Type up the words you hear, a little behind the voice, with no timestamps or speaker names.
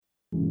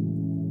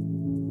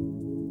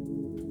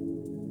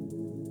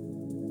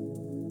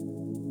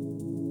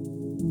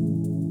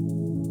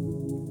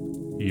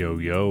Yo,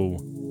 yo.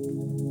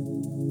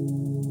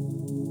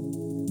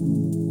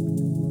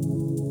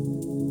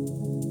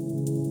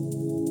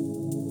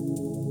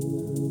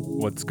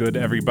 What's good,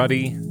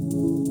 everybody?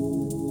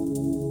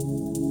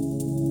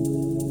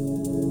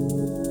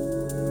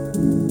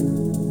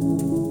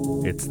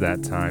 It's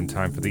that time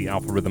for the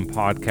Alpha Rhythm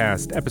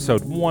Podcast,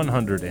 episode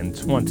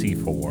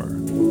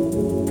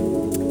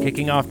 124.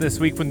 Kicking off this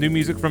week with new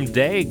music from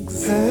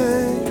Degs.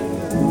 Hey,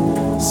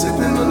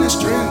 sipping on this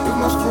drink with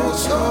my full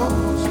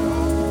soul.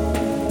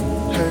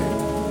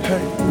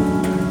 Hey,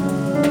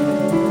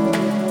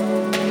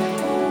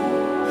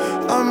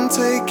 I'm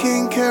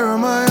taking care of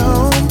my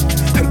own,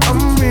 and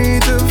I'm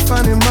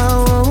redefining my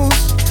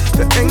roles.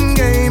 The end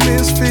game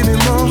is feeling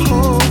more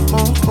whole.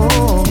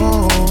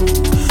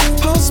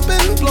 Past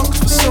been blocked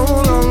for so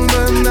long,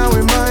 but now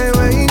in my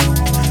way.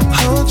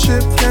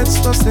 Hardship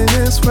gets lost in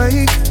its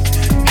wake.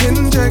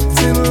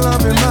 Injecting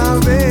love in my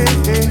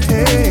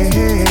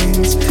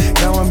veins.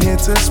 Now I'm here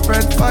to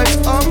spread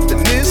vibes up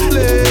in this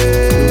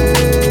place.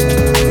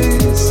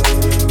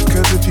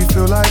 Cause if you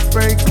feel like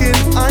breaking,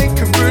 I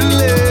can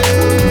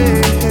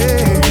relate.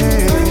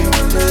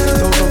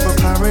 Those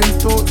overpowering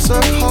thoughts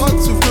are hard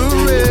to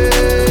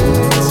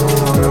erase.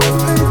 No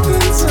faith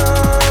in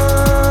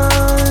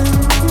time.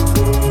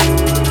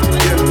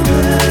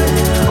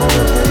 Yeah, on a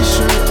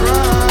patient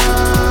ride.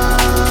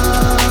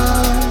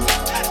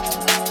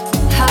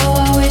 How I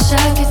wish I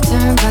could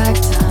turn back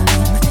time.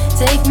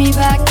 Take me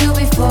back to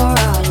before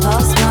I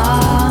lost my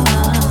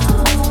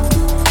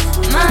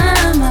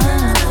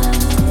mind.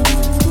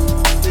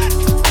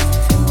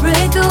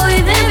 Break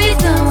away, then be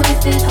done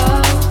with it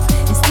all.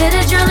 Instead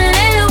of drowning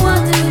in the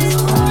wonders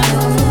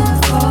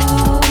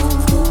waterfall.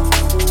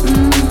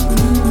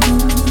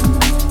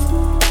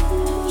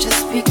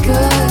 Just be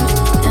good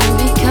and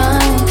be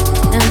kind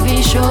and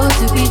be sure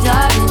to be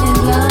diving in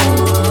blind.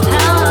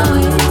 How I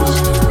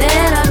wish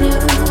that I knew.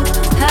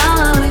 How I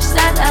wish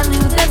that I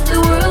knew that the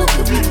world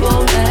could be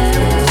bold as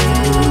you.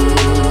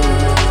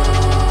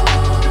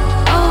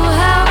 Oh,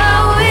 how I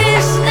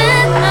wish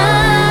that I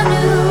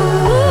knew.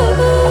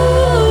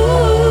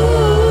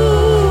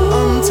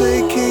 I'm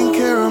taking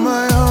care of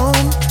my own,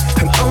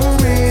 and I'm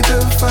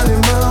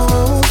redefining my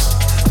roles.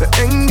 The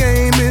end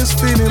game is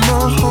feeling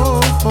more whole.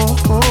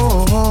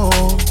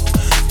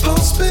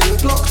 Past been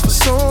blocked for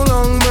so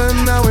long, but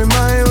now in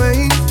my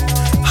way.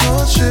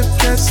 Hardship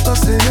gets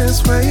lost in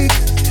its wake.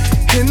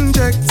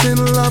 Injecting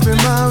love in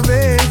my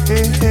veins.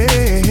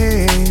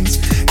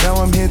 Now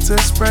I'm here to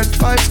spread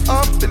vibes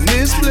up in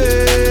this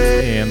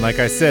place. And like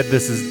I said,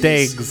 this is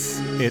Degs.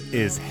 It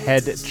is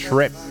Head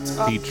Trip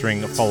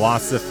featuring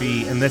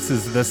Philosophy, and this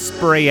is the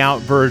spray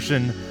out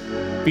version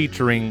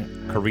featuring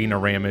Karina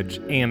Ramage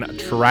and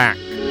Track.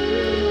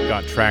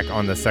 Got Track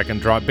on the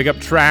second drop. Big up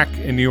Track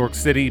in New York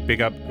City.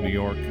 Big up New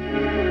York.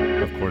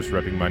 Of course,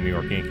 repping my New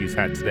York Yankees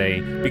hat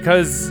today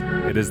because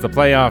it is the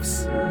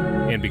playoffs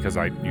and because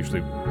I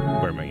usually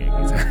wear my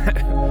Yankees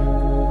hat.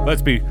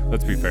 Let's be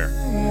fair.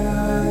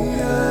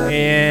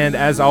 And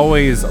as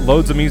always,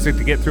 loads of music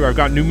to get through. I've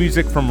got new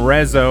music from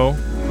Rezo,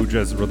 who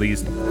just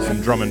released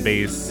some drum and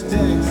bass.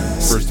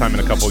 First time in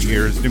a couple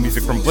years. New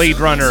music from Blade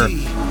Runner,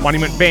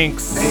 Monument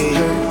Banks,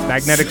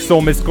 Magnetic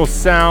Soul, Mystical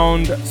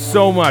Sound.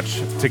 So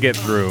much to get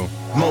through.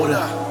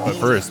 But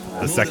first,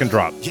 the second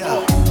drop.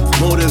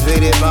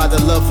 Motivated by the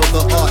love of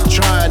the art,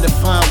 trying to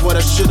find what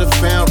I should have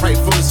found right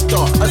from the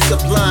start. A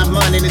sublime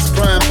mind in its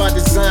prime by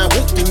design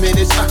won't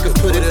diminish. I could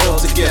put it all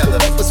together.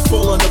 It's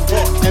falling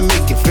apart and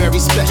make it very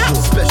special.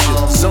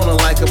 Zoning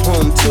like a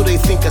poem too. They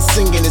think I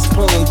sing in this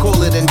poem. Call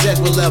it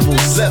integral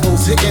levels.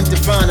 Hitting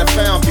divine. I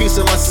found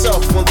peace in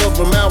myself. When the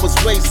I was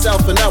way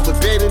south and I would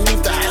barely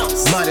leave the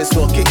house. Might as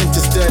well get into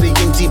studying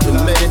deeper,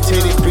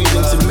 meditating,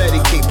 breathing to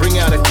medicate. Bring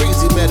out a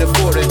crazy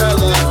metaphor to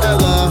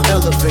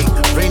elevate.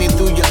 Raining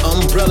through your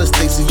umbrella.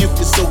 So you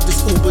can soak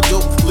this uber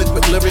dope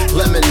liquid lyric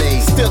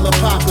lemonade. Still a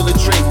popular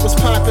drink. What's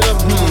popular?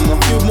 A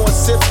few more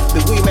sips,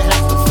 then we may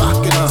have to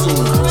vodka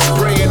tune.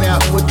 Spraying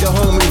out with the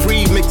homie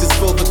remixes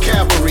for the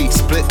cavalry.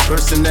 Split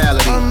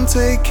personality. I'm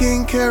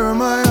taking care of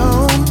my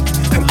own,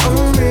 and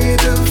I'm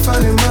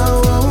redefining my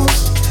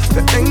roles. The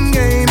end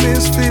game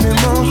is feeling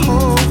more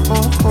whole.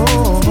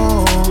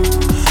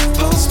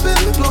 Past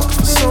been blocked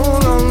for so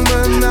long,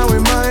 but now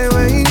in my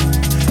way.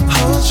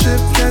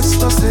 Hardship gets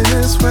lost in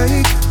its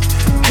wake.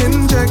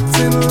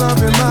 Injecting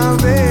love in my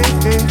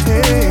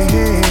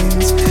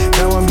veins.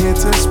 Now I'm here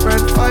to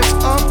spread vibes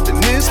up in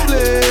this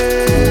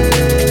place.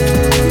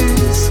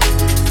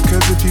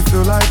 Cause if you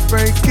feel like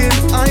breaking,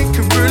 I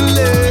can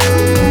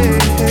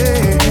relate.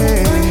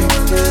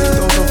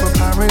 Those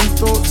overpowering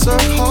thoughts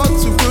are hard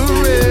to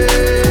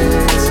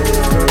erase.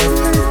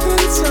 Faith in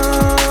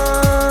time.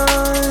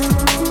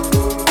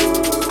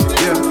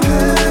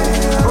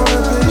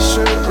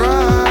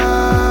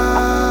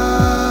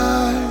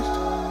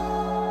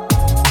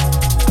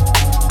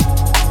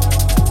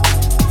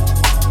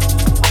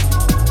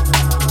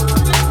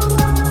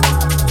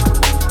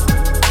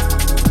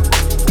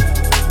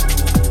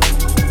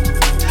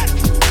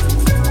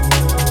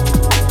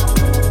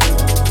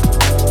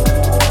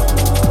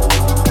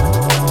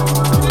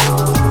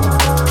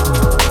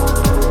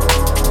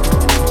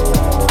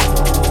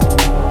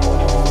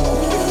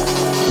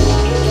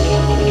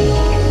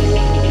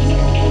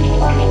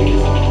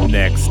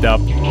 Next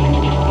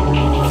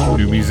up,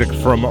 new music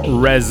from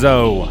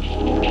Rezo,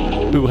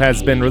 who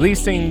has been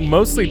releasing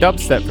mostly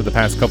dubstep for the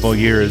past couple of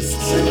years.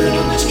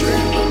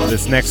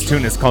 This next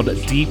tune is called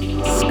Deep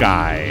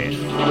Sky.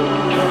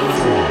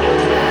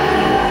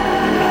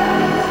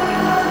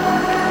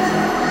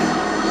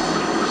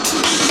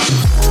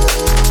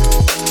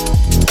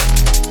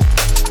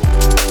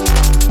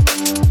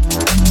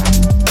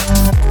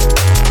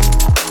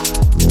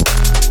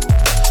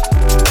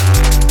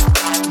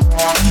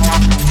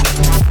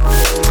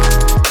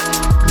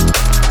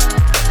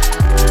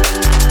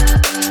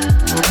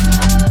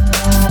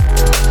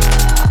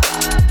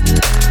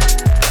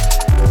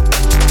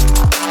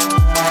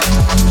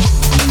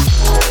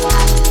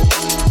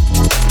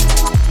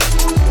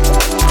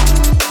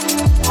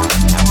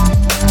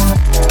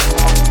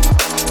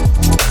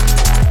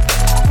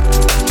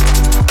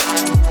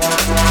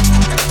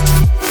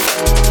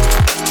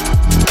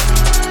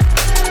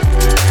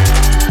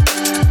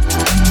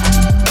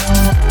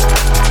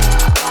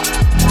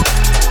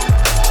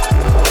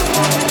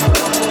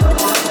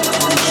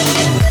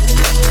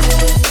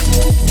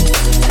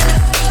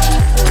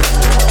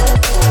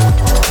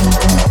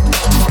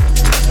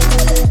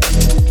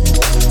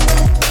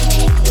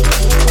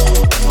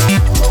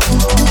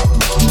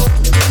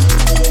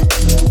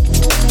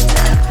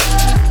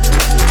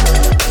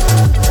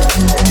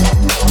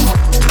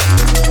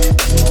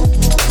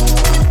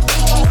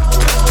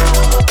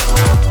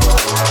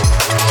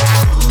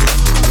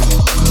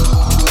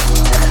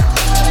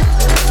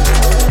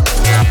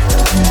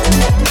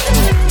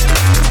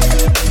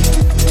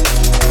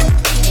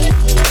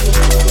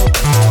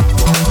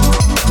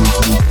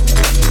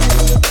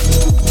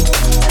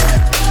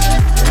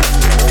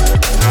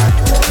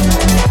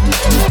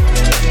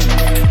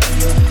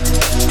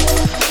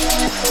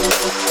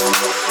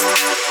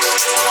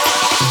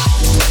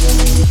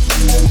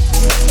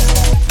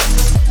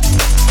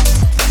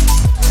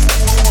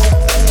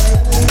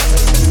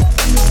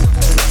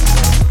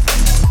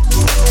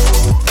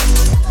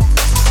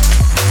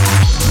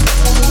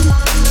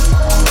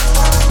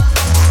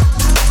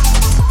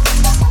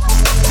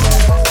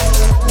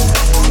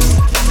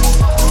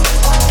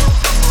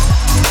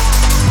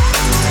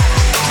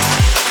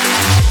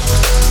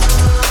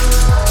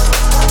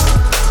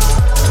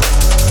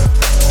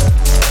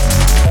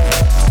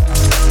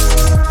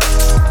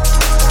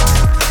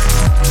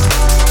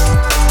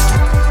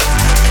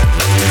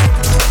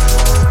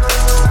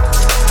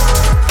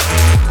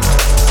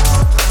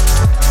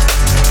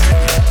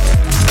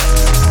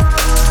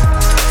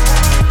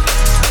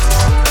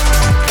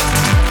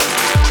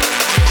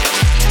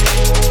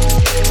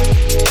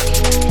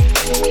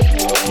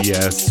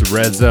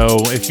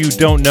 Rezo. If you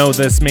don't know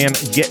this man,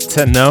 get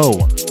to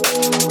know.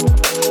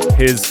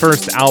 His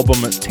first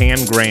album,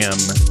 Tangram,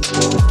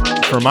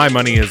 for my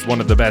money, is one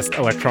of the best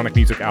electronic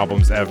music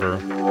albums ever.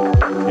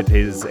 It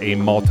is a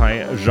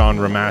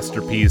multi-genre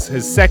masterpiece.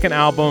 His second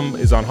album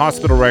is on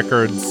Hospital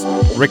Records,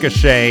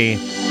 Ricochet.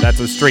 That's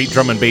a straight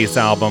drum and bass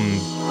album.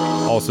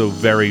 Also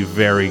very,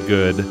 very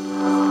good.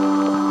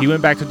 He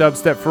went back to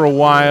dubstep for a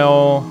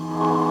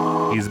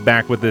while. He's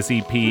back with this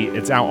EP.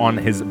 It's out on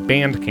his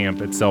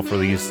Bandcamp. It's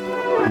self-released.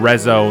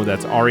 Rezo,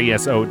 that's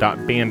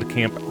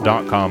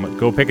reso.bandcamp.com.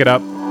 Go pick it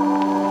up.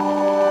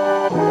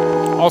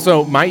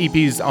 Also, my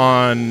EP's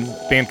on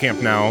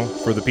Bandcamp now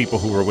for the people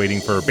who are waiting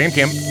for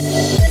Bandcamp.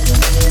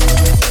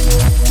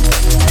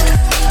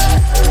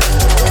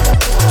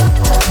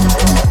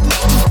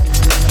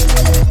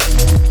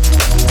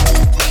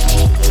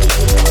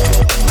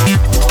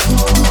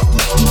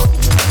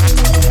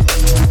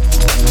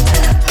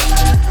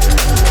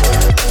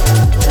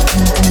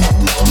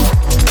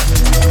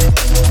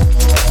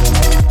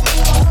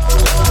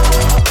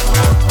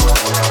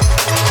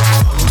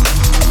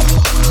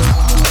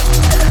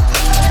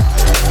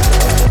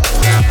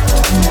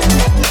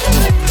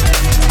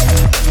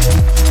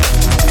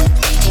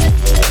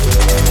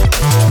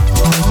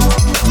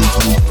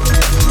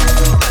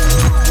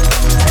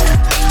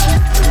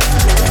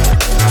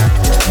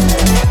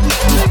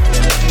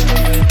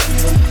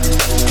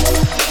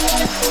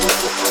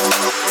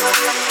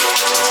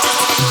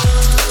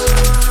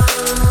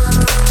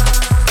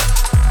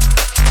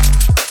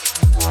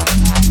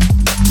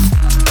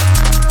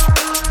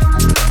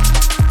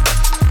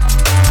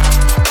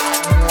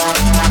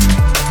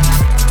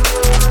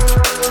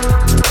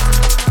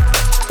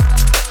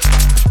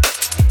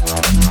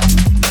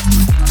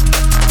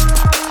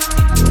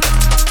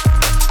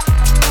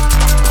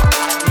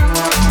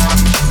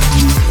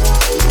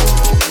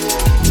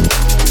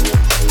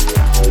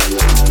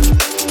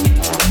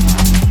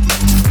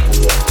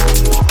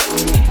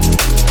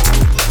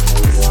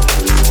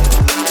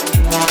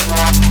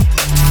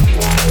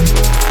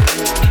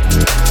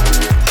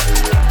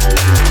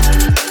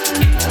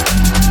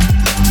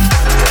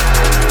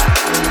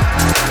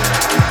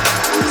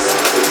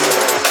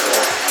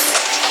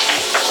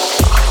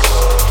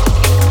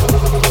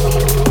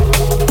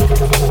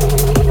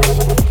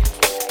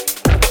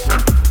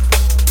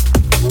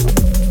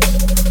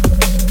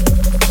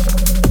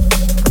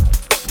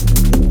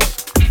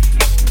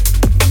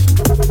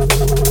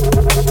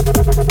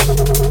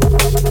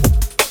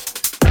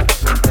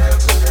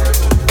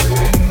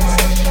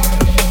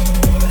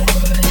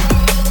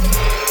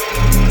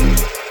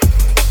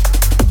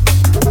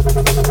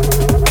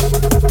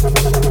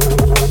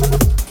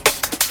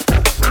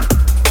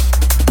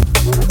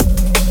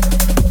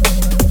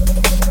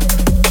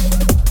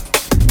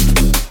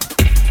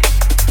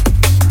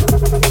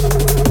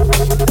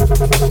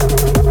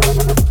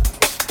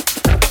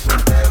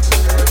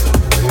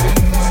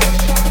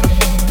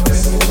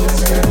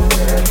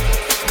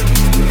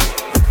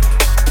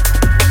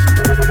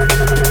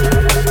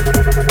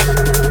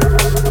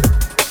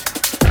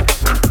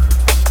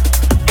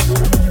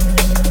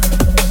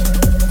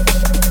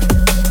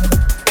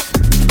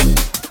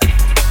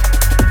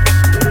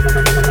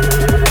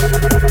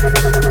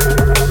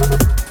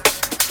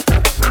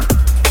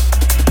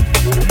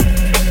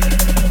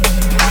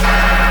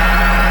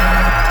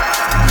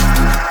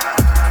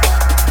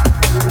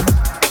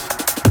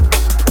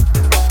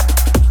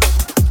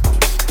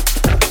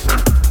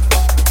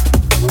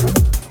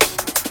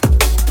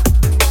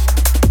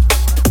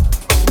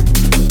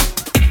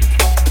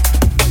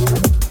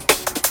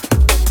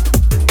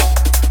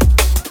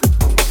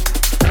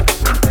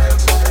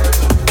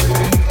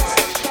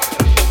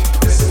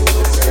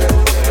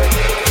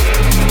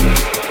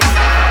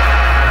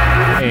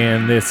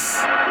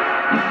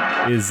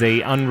 is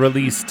a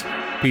unreleased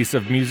piece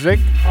of music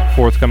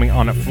forthcoming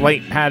on a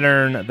Flight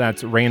Pattern,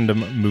 that's Random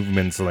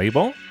Movements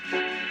label.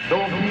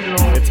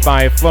 It's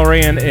by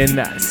Florian and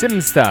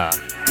Simsta.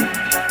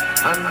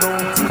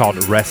 It's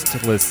called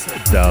Restless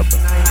Dub.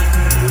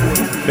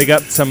 Big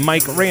up to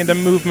Mike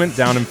Random Movement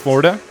down in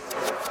Florida.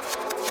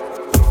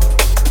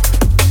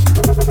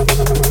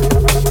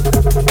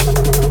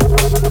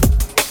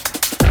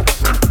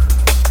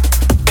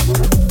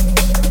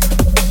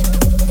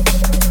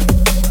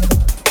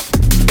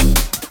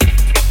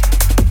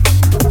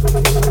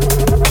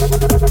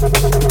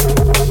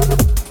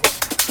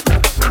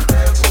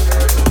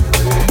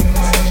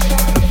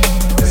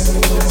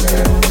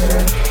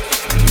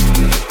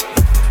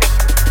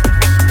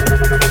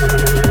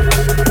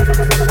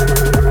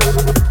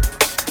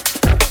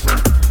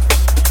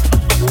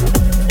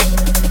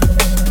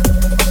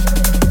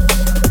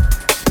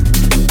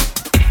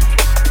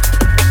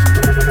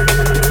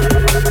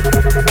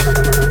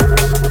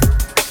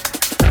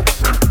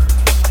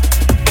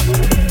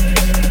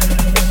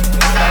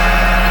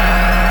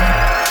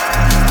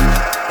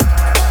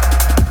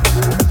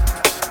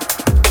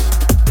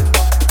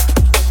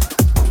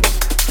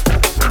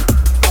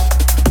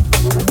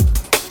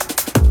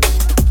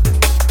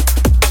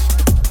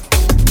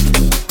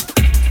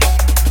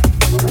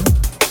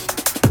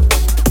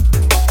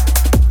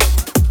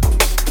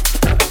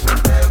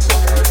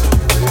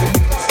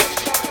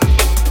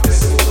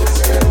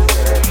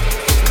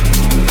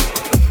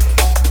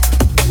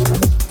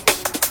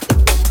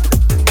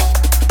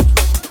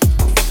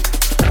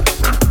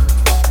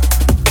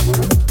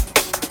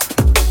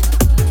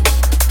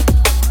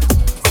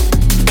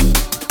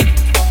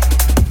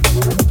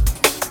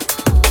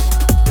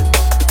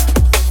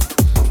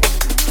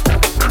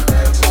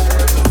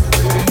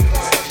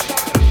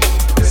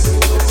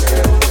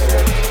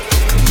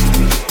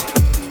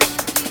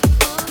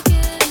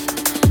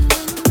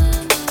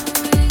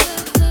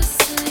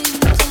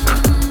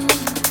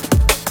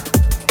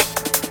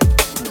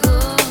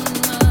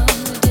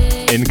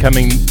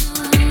 Incoming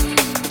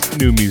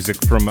new music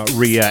from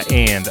Ria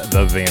and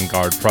the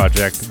Vanguard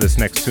Project. This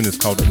next tune is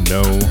called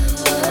No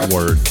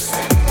Words.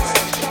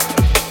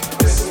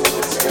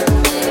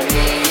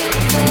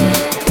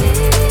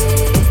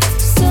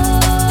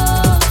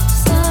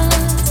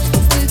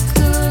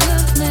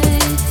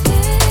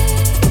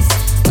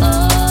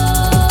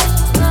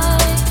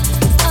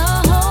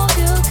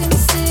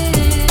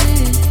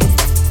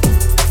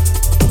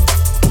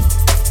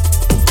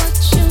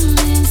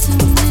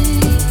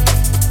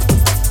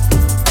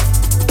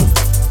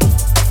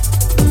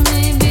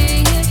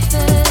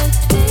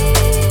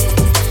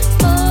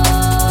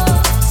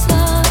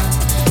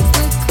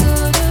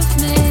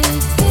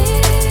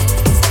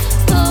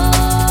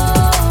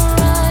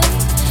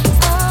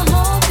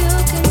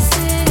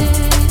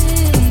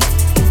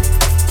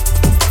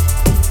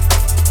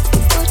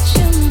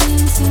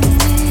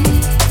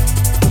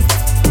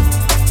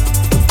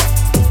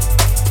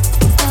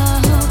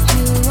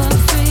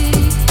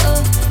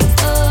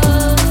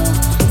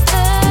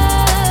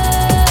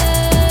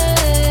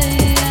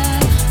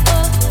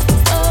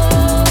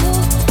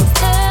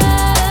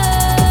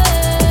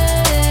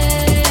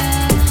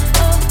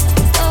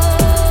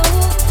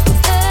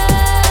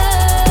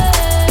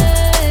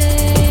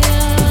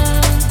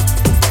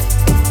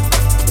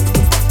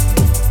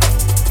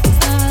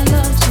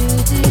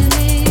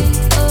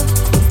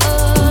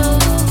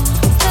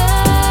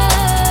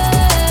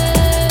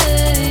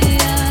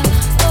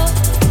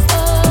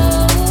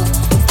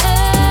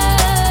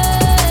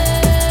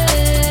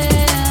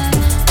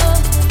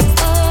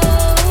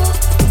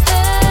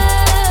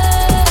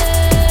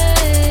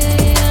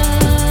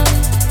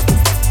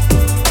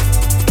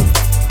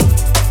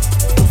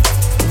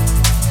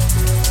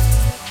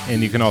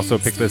 And you can also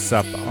pick this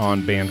up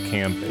on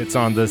Bandcamp. It's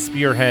on the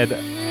Spearhead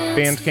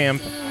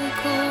Bandcamp,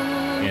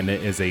 and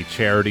it is a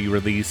charity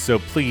release, so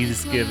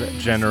please give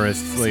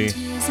generously.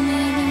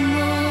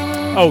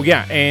 Oh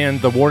yeah, and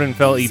the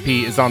Wardenfell EP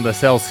is on the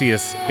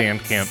Celsius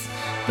Bandcamp.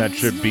 That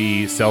should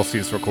be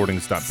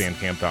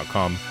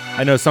celsiusrecordings.bandcamp.com.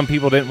 I know some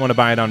people didn't want to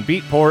buy it on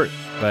Beatport,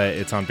 but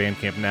it's on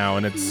Bandcamp now,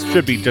 and it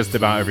should be just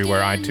about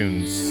everywhere.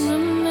 iTunes,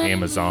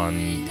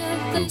 Amazon,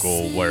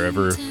 Google,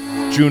 wherever.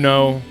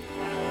 Juno.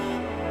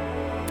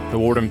 The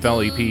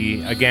Wardenfell EP,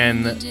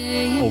 again,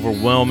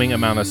 overwhelming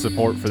amount of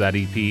support for that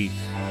EP.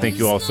 Thank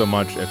you all so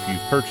much if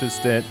you've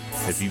purchased it,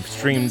 if you've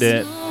streamed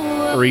it,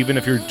 or even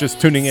if you're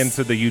just tuning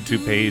into the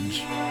YouTube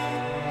page.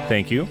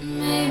 Thank you.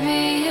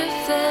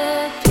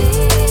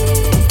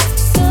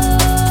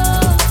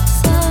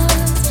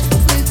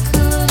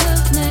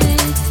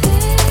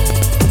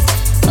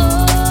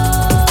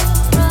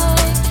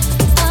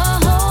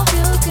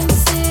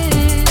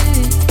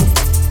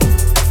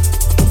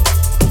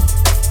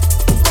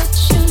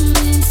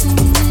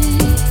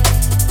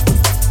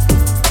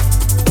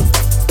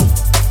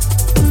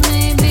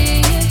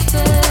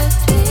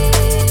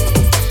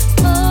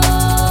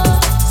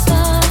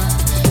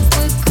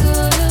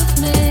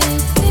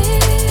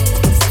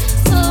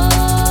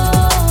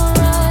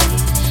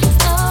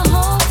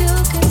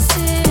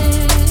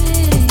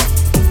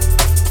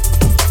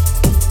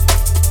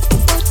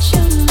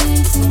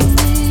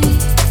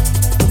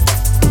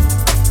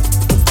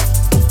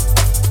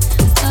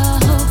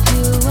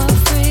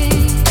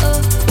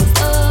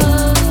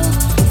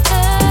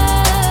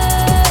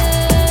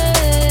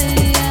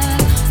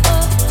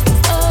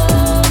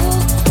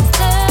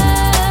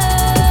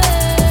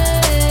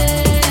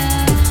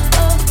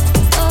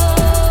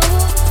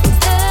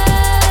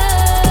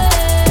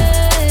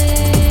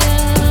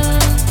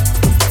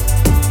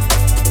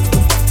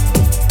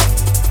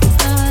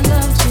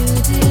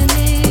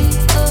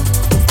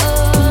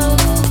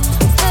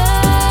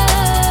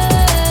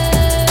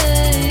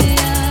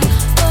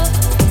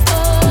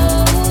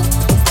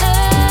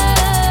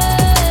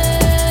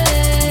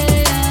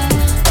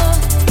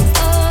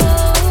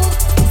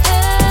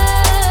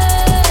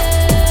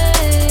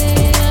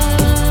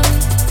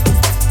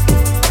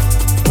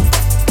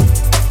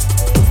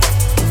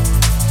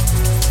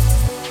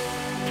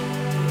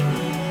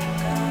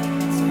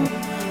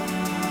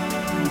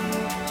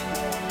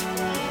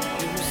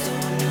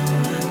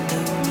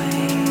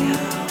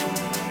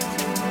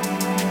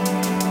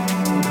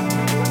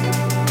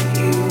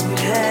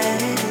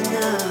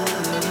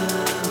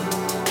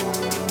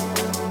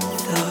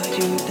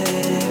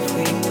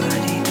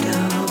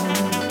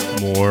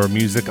 More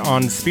music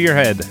on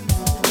Spearhead.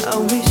 I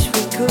wish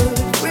we could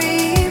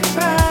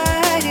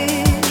rewrite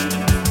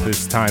it.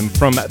 This time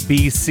from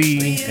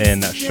BC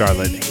and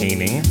Charlotte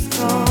Haining.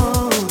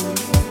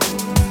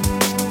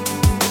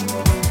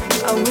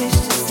 I wish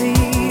to see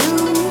you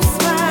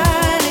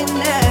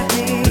smiling at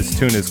me. This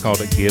tune is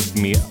called Give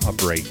Me a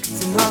Break.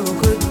 Tomorrow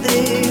could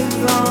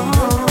live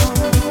on.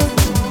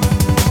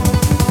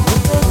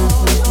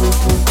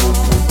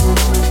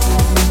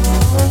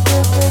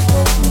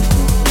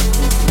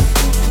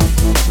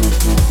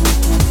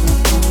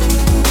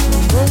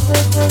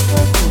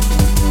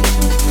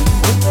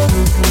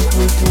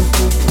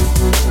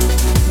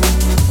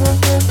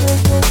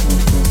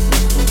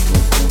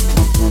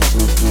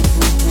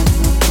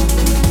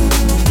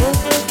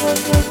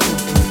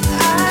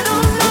 I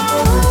don't know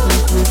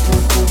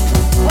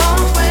what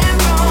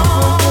went wrong.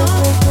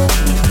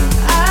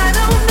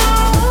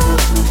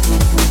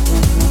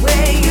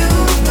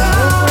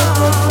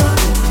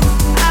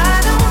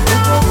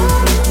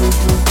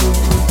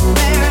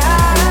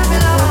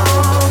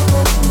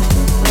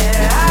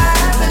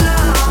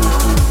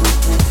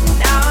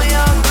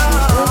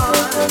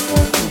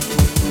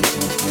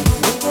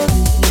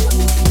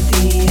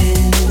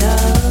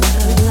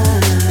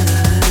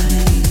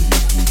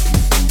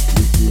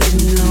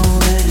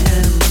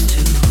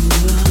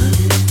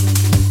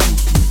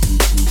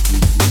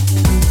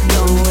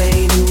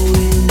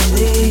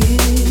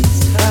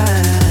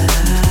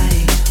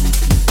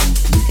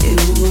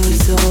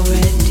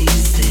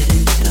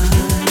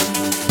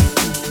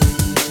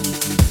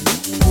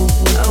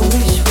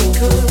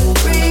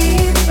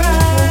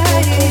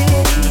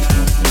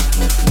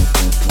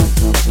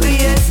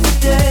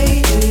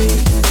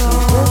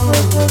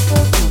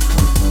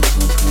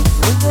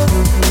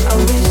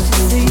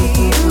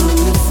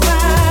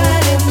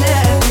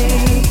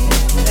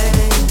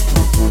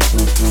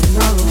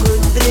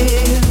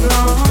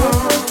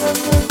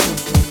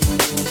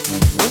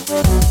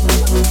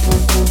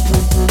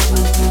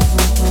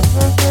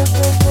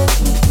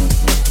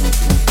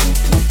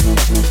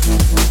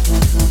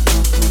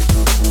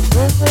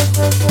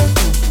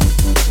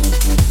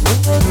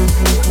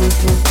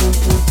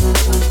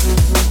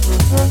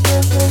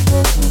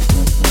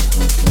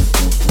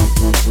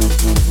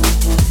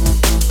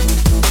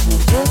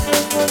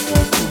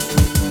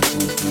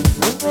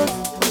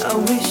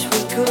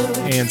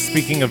 And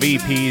speaking of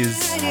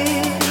EPs,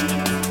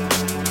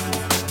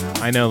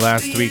 I know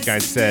last week I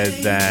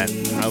said that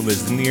I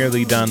was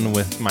nearly done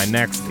with my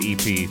next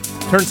EP.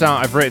 Turns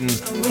out I've written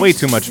way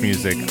too much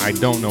music. I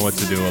don't know what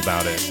to do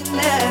about it.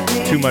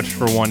 Too much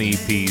for one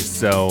EP,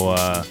 so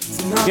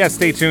yeah,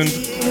 stay tuned.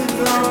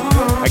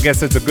 I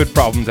guess it's a good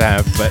problem to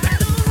have, but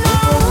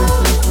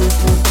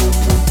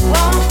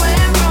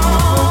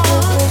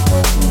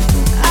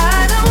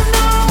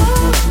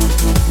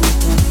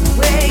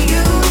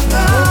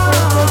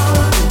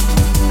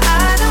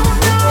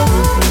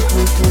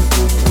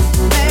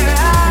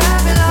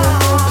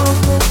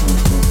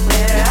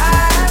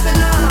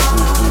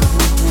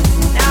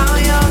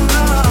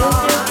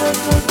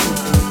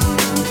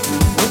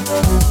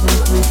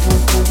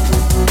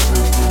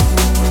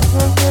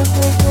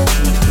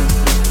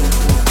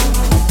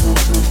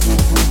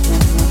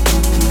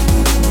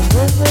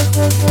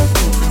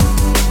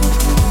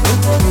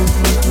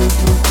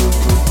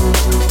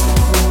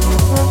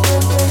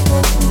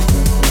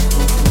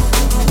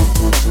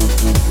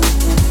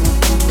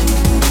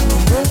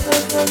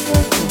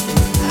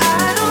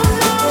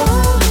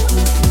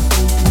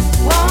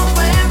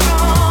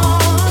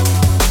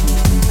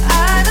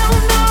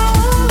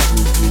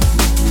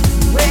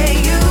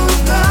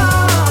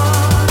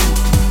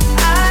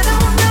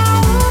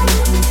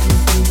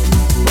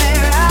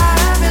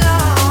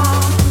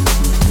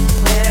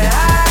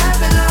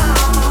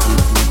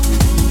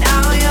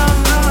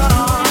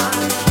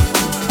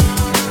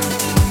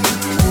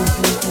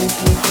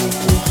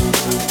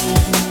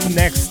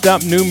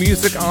up new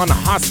music on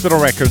Hospital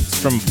Records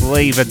from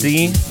Flava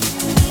D.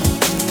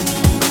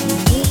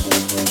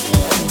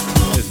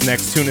 This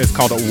next tune is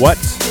called What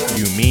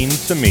You Mean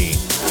to Me.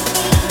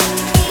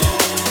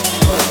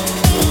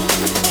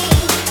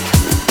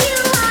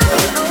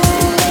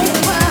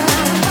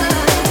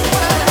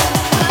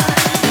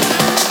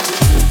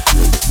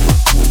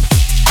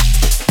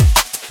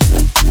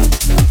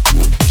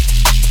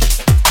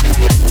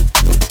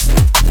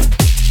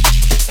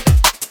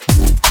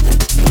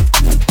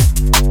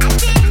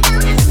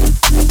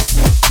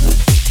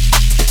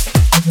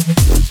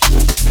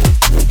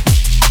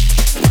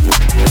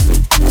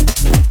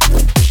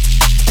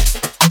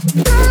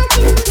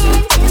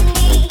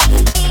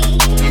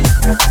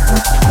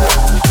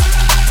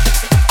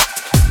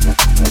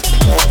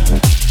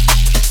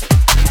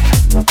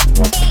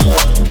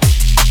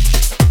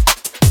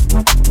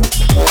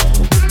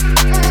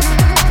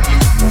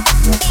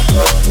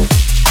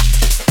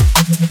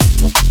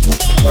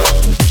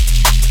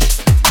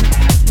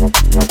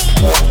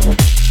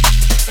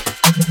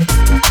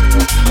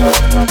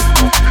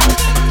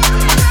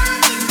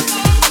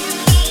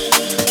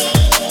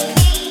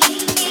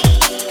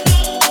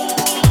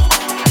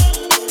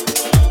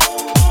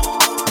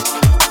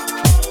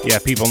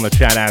 got people in the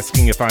chat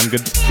asking if I'm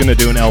gonna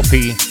do an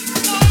LP.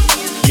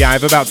 Yeah, I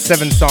have about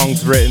 7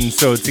 songs written,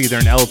 so it's either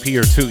an LP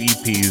or 2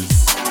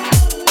 EPs.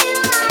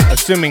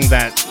 Assuming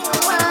that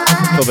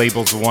the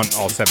labels want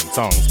all 7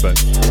 songs, but...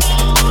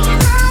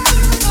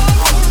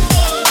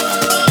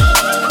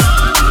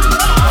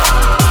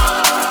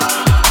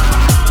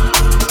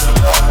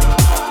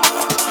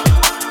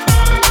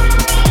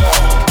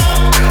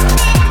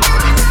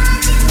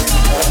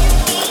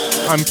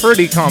 I'm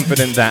pretty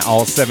confident that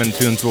all 7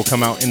 tunes will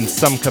come out in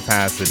some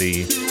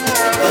capacity.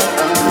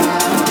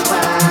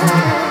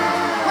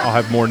 I'll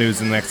have more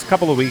news in the next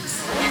couple of weeks.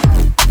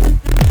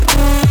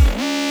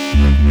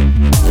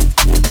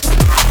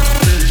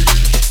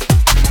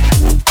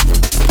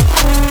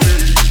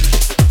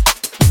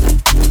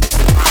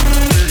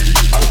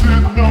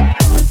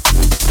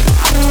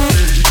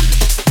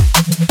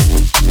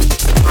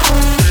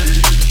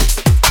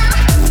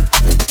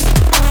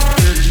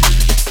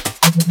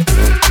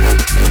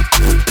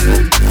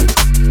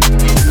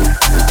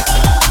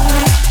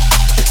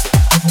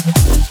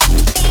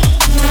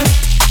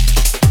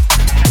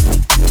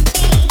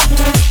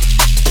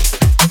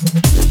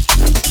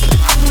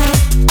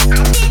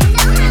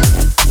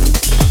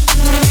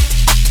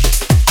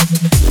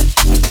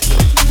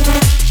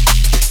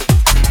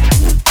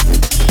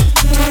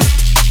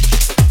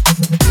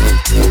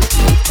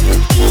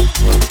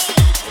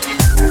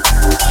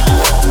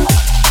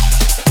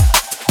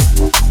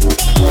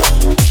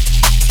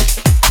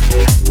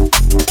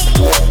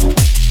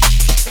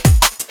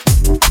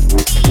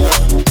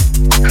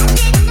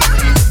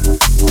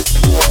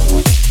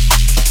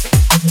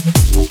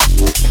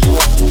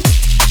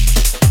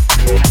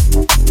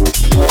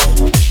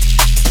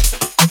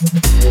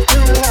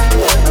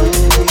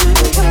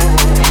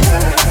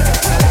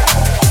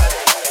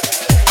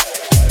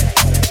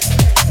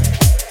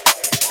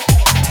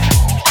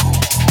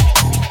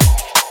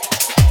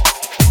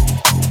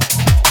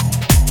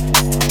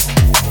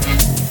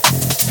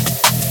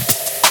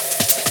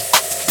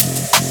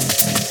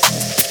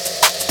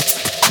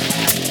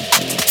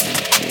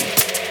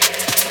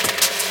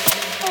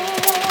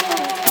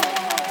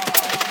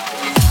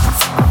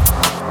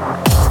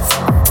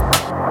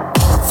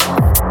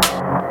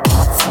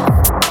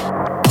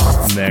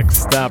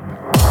 Next up,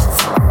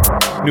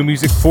 new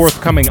music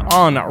forthcoming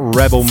on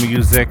Rebel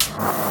Music,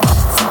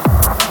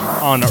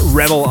 on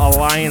Rebel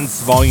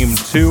Alliance Volume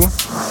 2.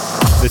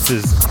 This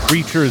is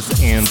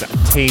Creatures and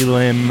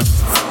Talim,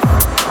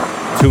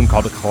 a tune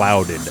called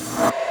Clouded.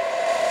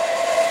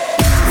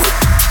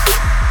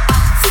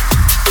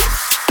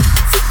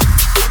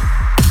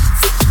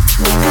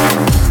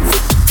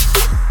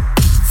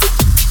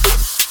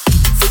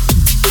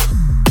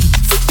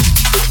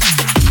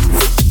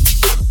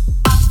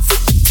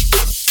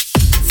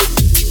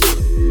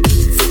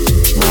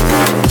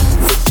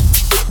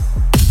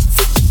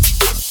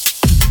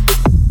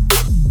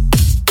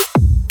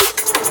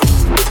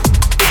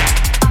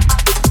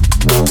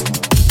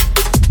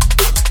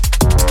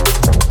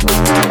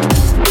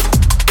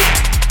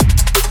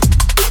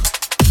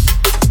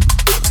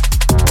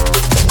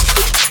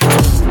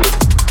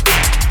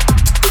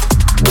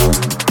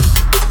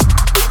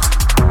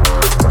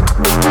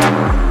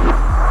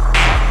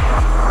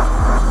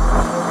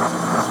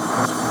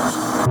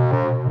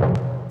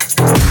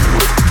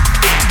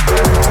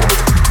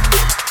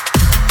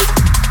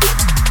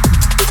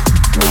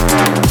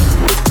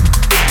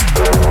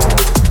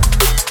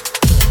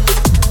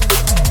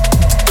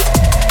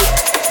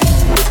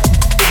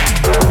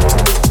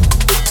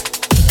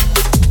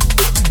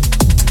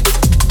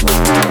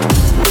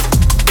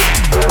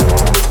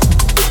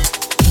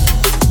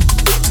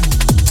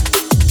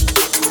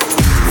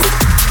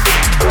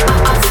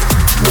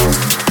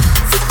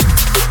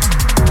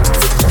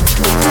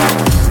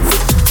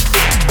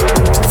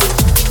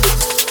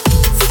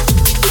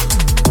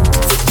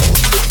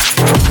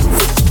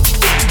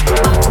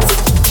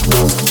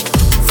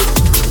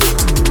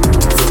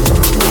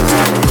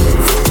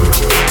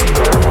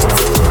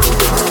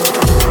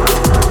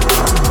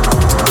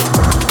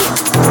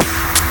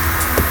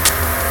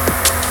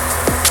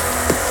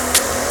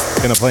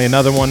 Gonna play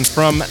another one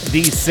from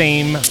the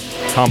same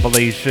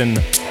compilation,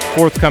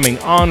 forthcoming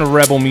on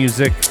Rebel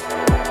Music,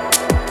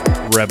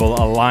 Rebel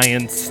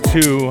Alliance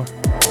 2.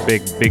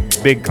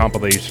 Big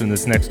compilation.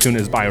 This next tune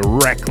is by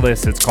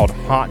Reckless. It's called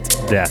Hot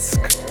Desk.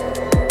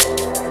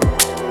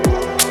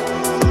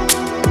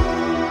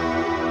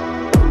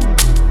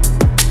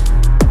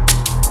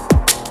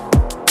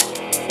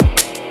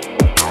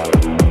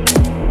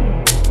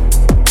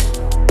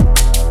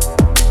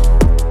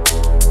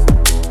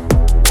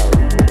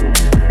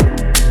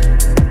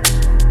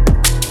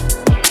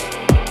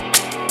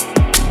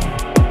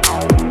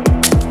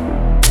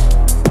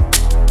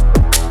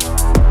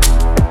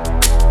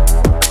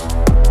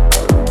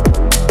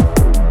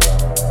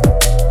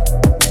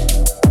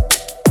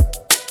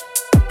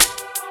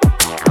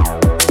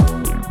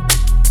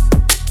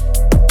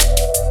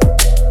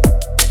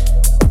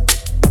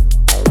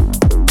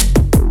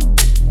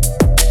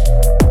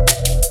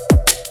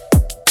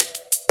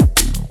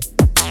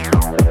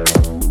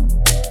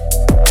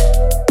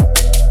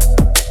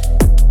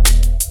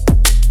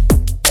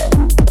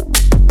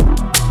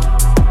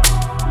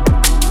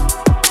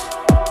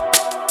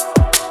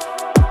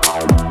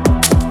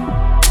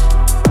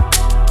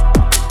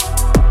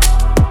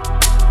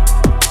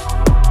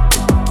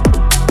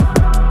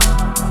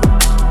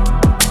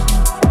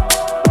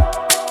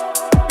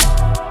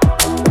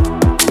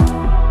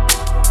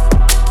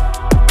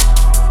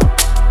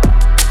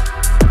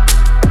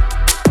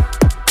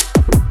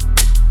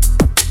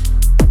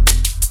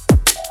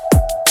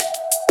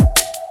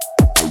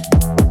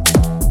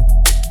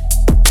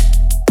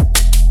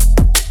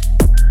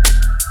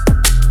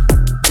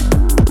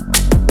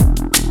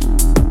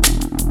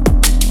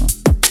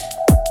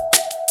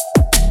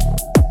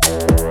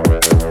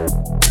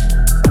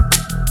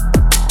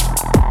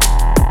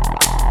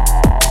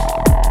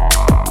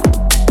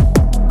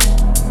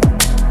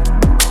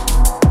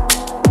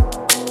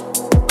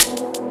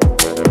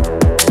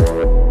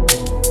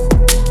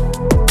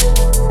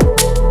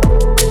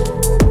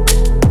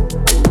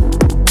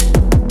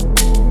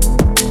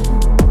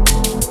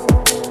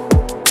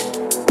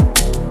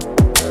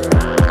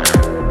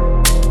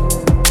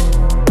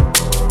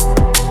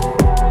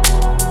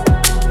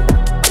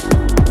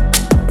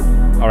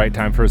 right,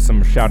 time for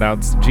some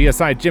shout-outs.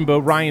 GSI, Jimbo,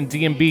 Ryan,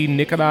 DMB,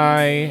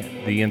 Nikolai,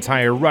 the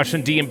entire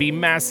Russian DMB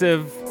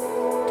Massive,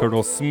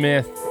 Turtle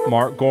Smith,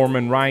 Mark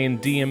Gorman, Ryan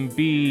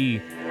DMB,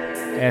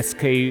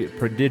 SK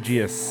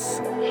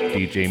Prodigious,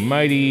 DJ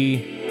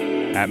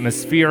Mighty,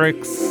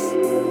 Atmospherics,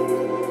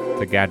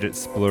 The Gadget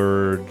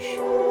Splurge.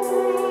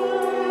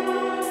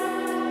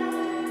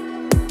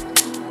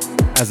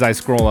 As I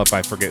scroll up,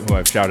 I forget who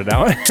I've shouted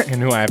out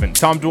and who I haven't.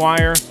 Tom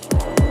Dwyer,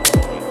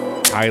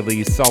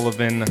 Kylie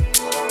Sullivan,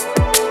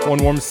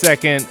 One Warm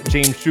Second,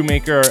 James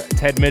Shoemaker,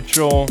 Ted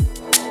Mitchell,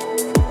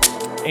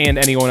 and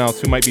anyone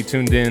else who might be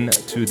tuned in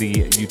to the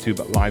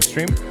YouTube live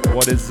stream.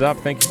 What is up?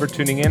 Thank you for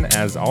tuning in,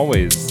 as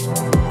always.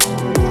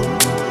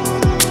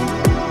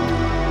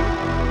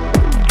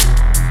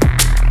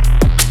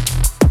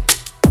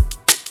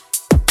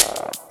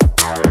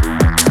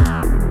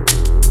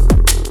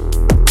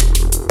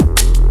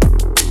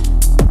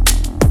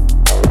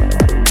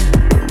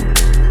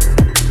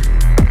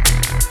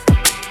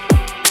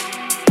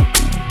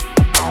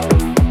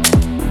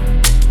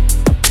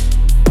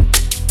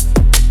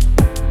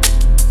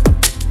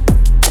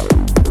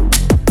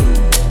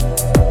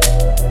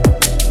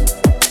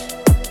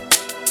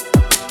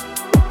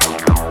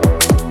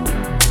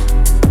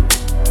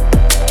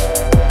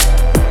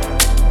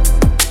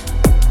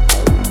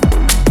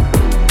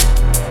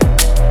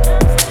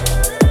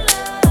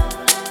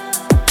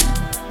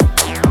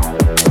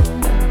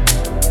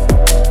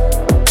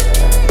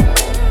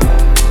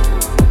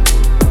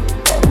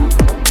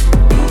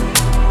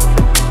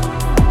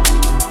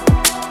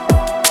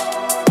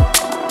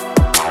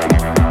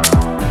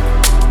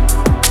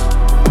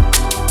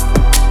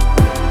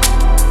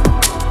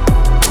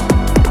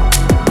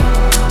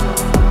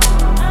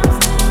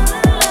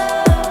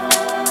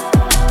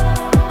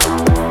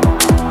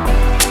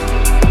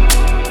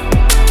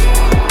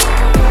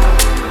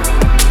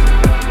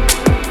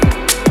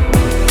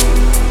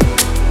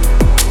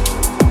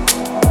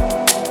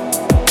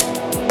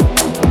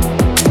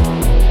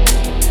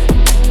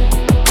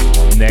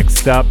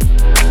 Up,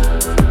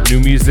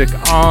 new music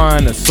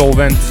on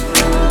Solvent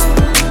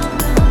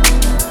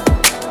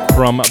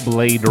from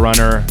Blade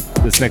Runner.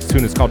 This next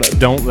tune is called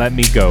Don't Let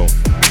Me Go.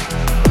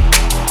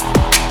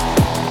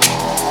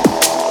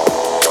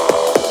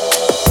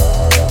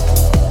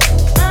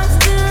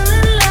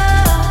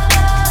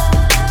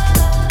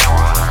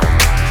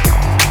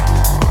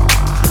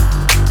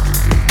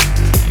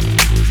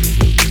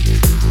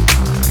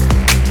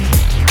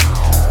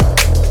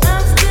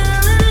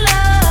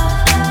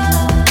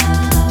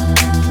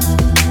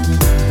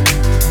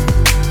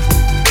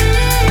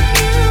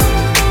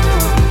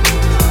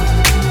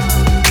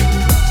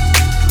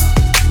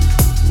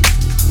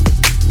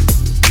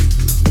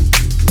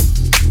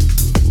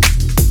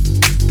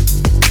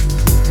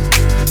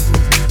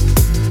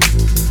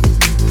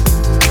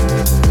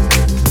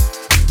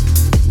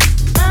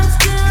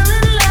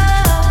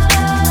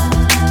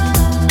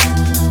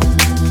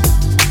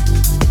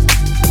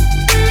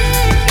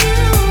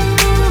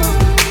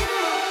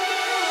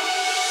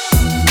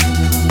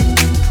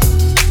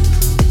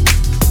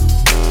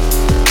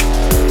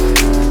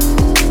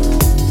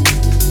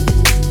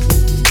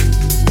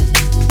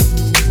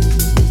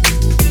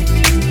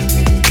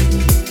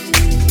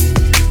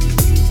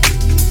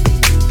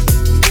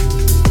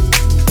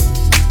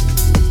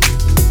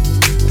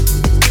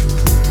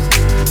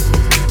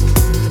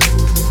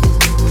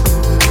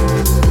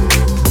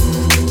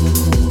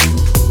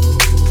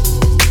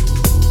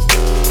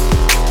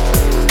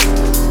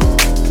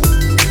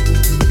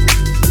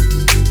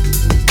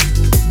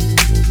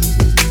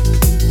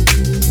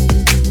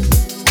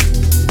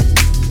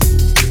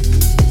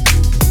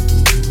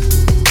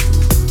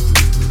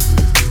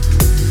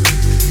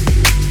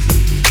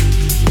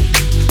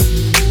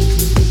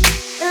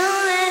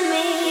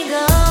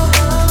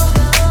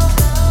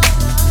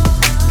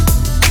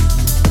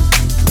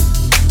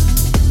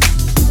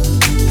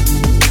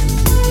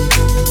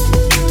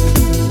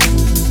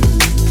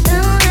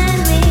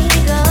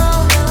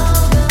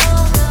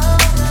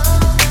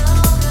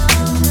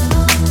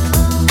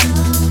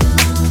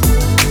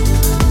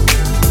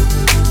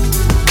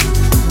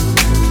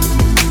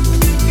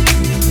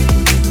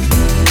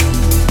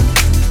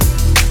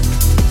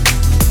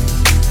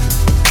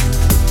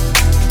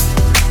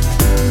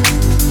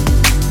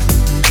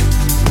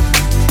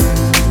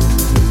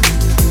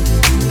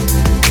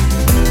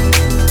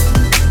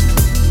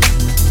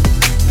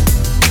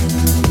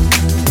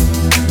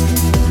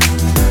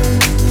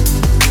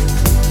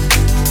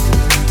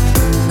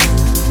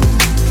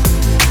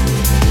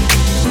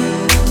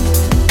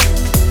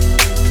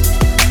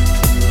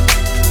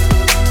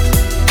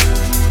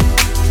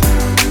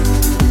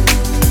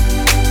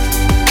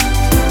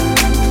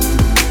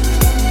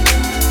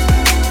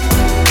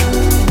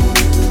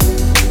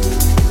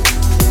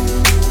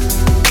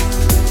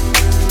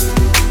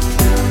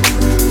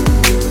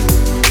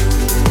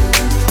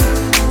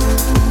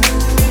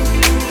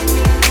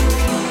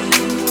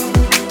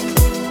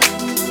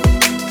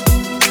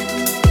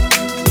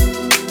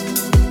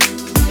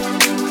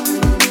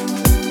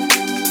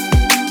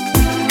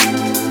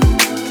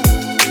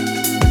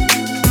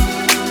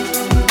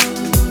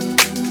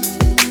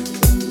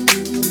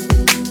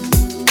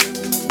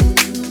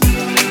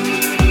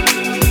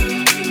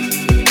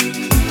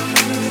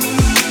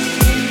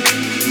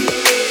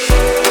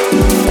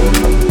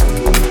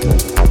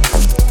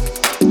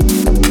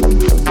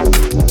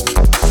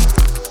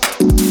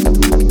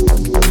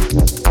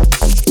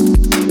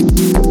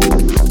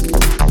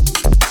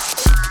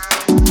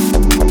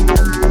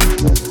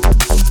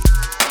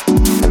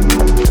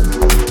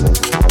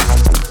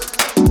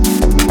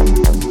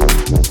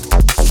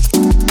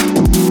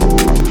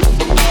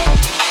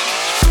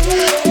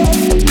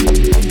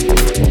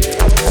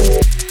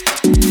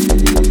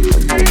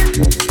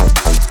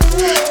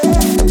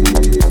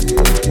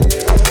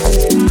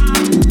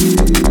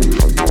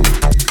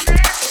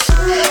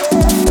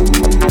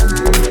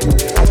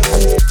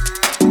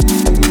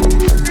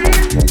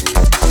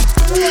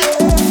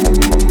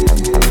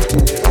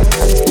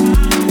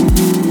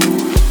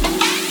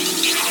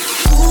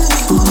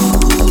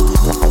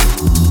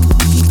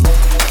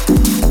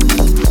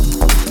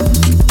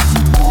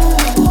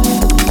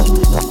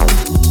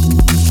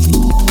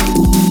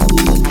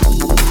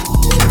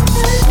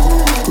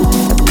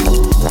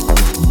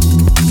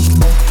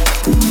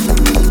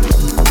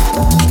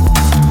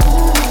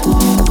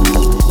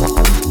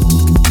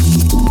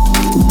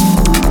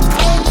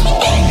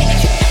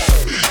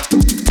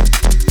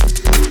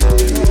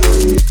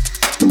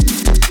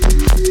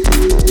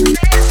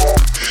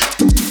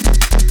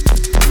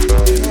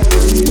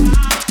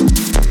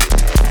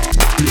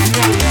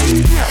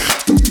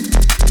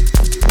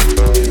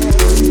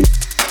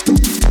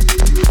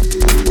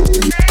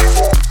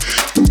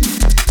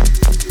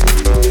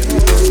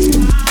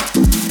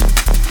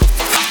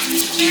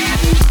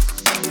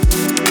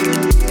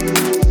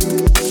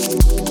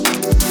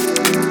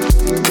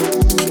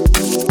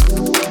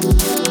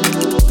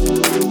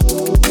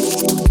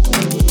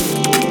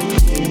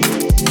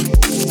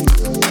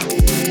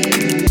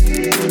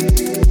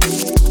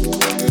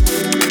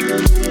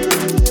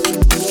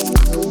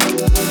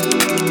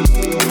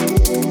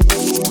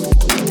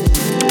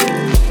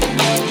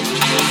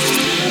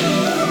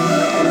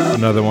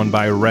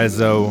 by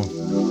Rezo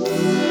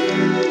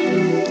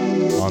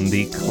on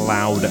the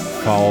Cloud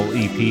Fall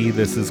EP.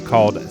 This is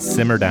called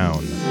Simmer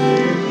Down.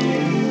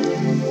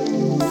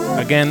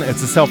 Again,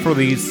 it's a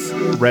self-release,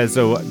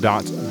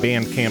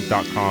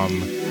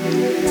 rezo.bandcamp.com.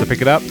 So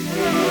pick it up.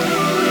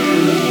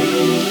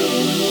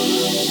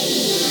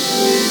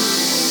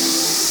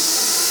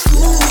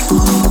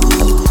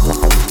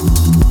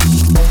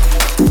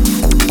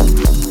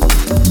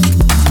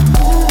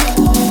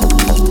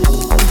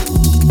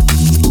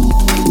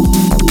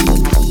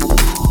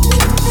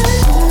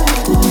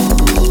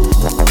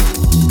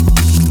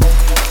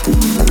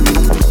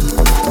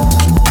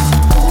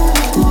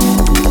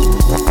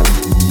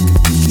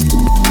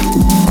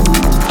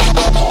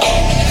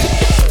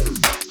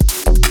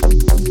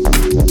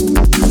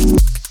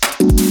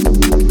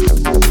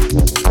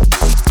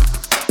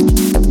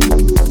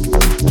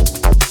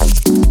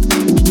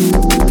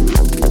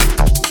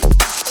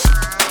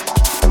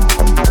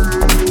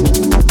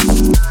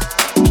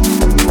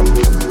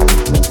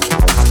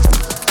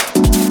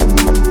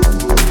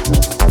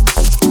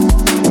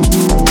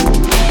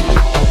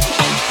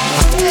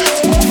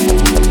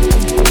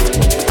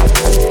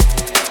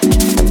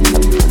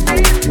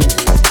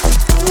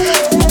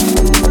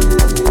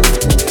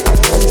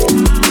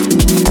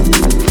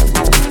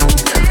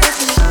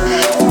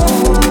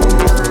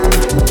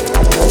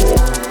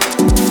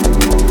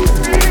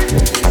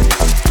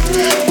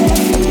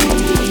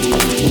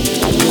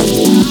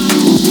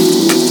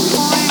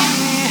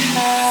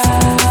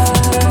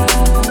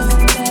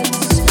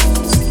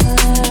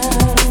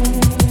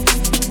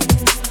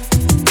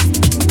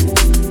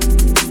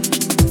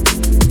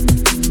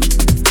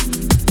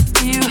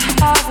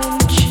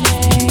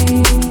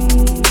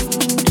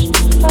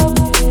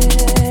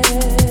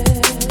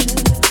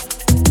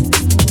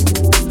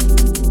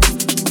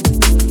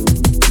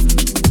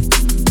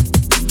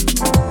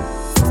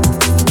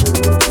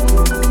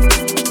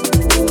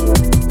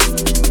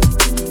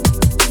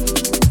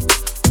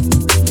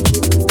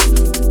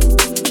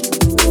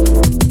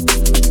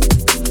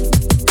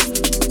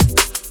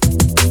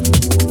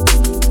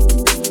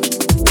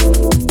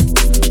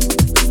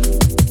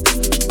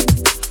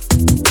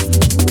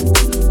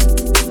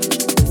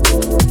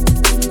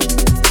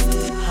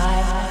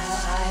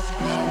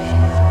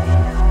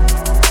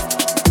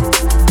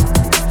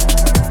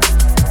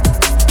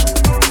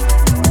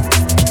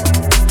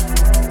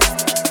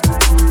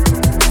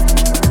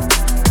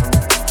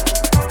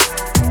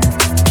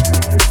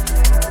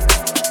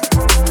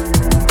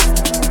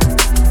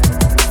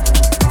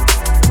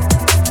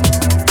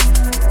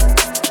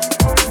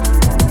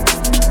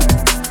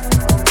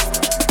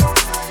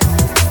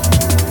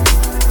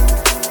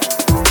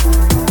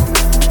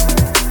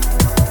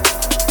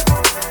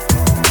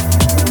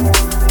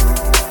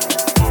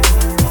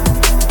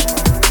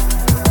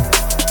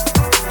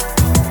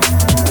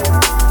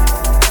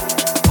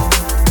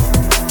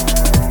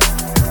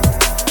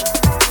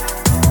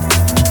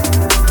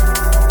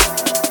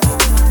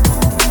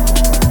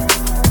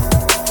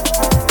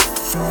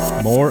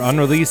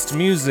 Unreleased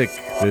music,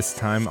 this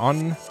time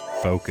on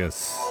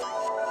Focus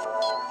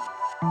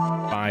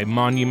by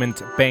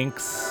Monument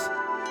Banks.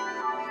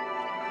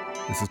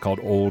 This is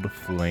called Old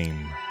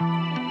Flame.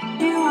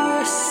 You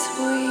were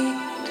sweet.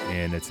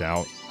 And it's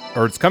out,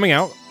 or it's coming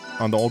out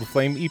on the Old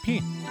Flame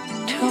EP.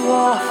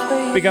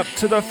 Big up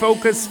to the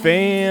Focus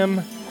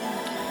fam.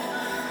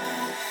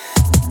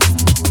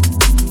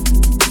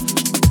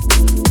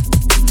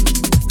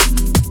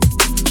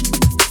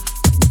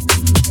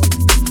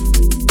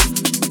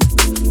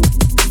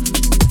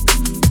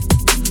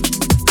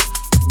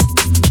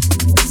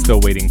 Still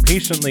waiting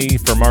patiently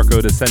for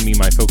Marco to send me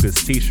my Focus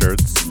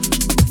t-shirts.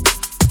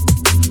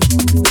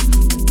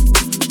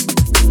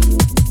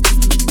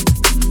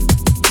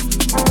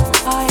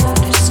 I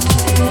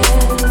understand.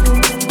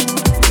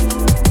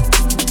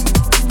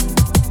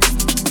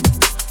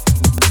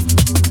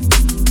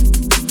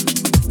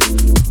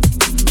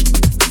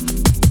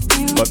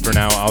 But for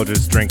now, I'll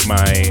just drink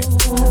my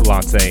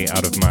latte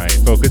out of my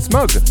Focus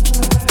mug.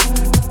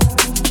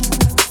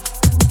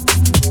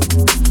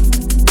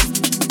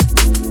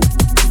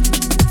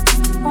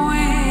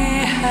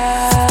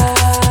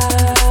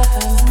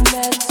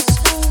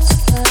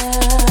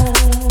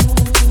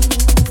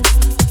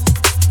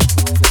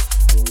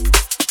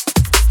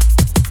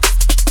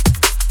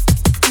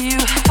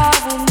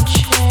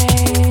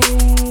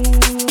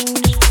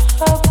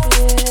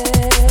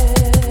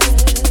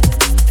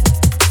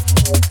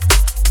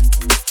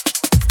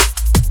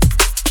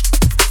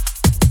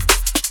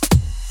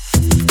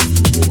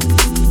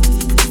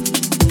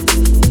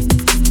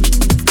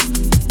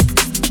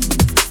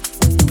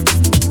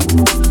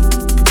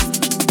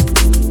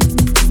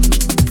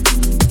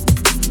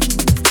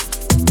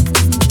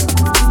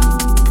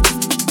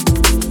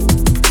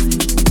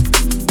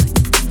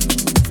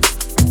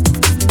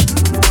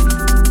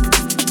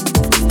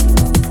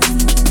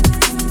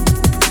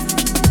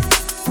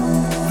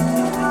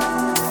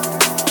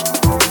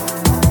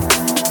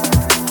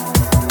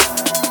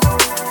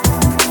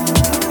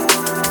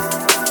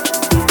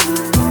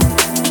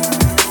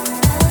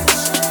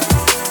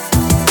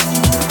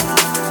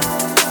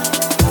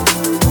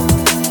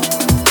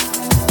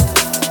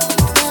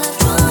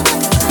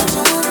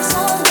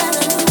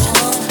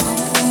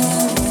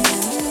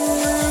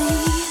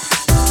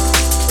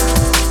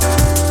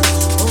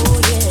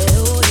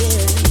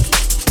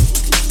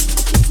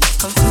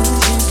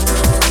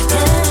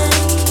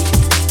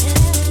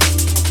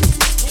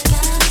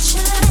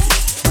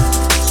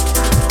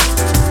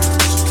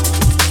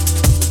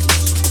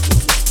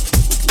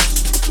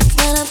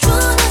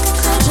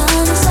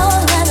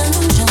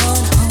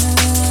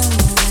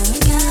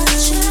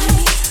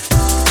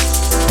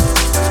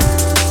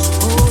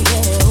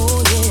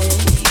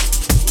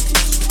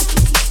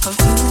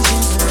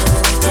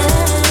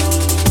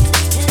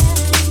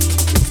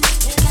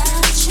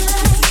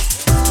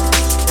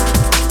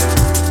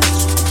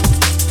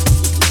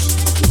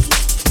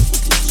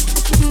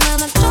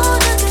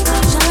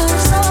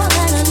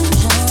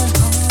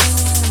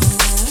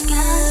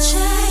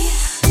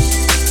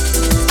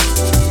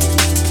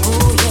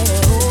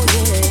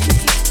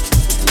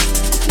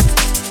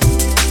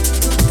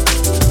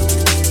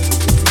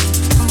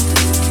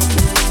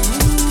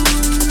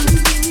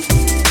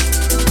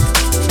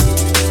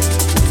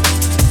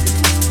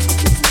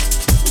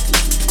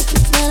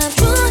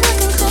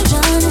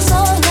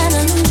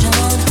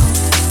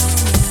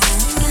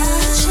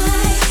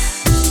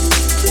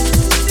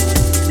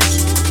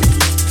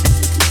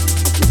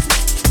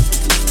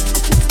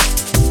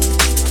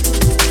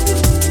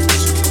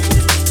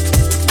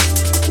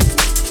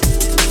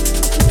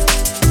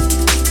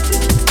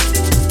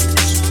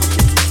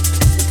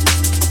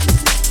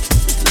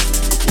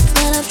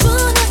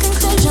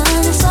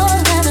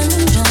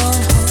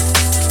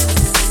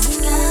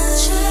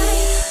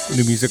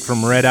 New music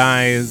from Red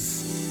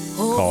Eyes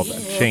called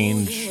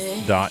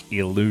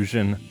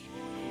Change.Illusion.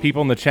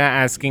 People in the chat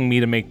asking me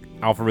to make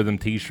Alpha Rhythm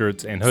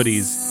t-shirts and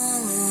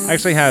hoodies. I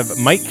actually have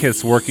Mike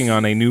Kiss working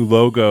on a new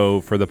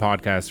logo for the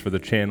podcast for the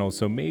channel,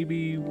 so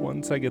maybe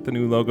once I get the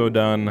new logo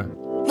done.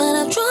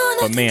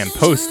 But man,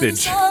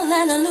 postage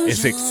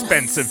is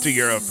expensive to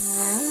Europe.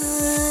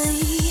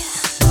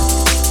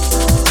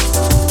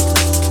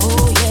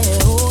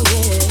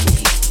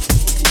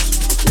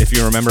 If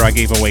you remember, I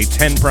gave away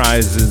 10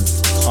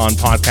 prizes on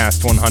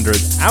Podcast 100.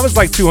 That was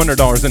like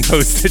 $200 in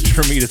postage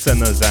for me to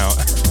send those out.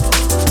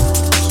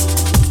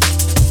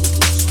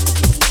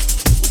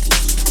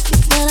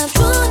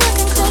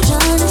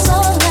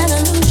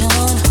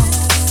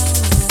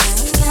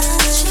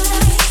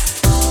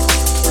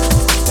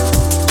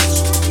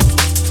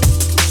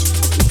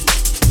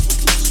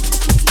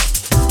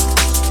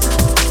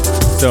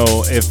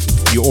 So if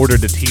you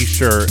ordered a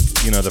t-shirt,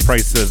 you know, the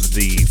price of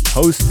the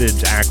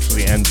postage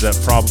actually ends up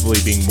probably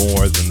being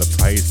more than the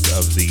price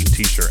of the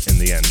t-shirt in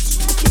the end.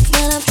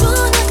 When I've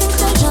drawn a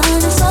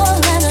conclusion, it's all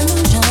an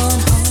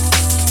illusion.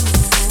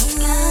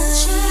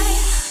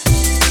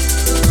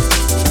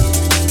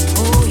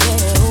 Oh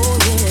yeah, oh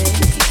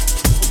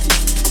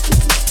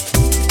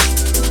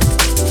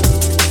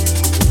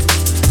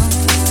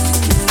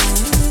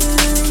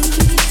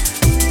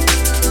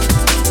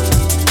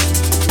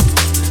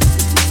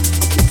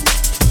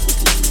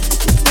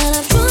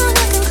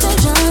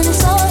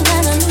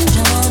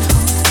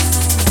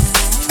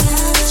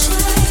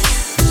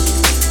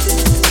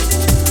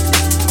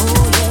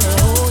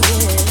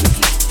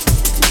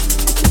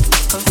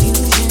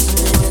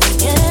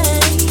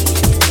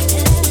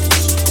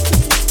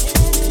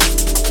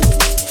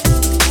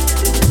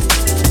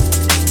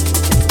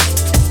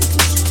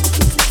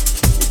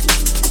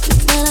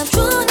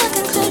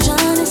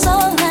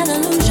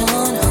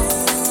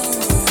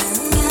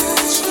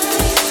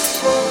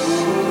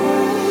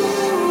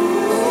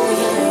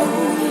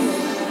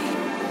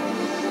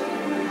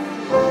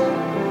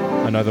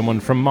Another one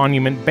from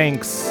Monument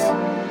Banks,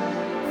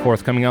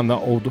 forthcoming on the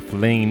Old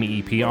Flame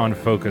EP on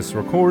Focus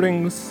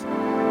Recordings.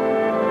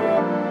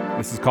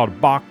 This is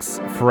called Box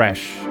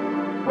Fresh,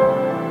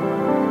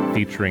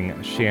 featuring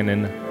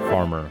Shannon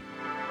Farmer.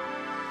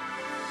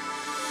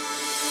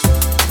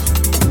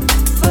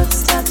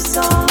 Footsteps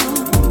on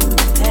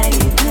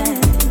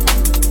pavement.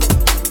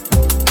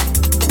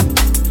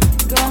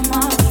 Got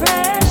my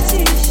fresh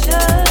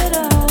t-shirt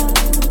on.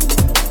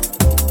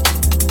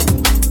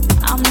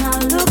 I'm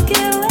not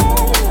looking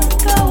where you're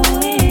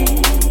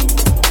going,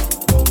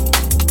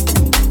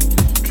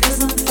 'cause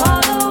I'm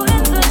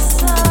following the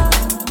sun.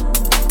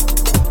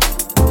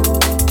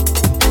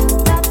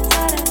 Da, da,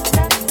 da,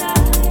 da, da.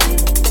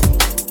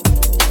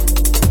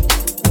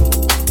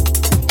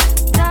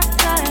 Da,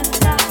 da, da,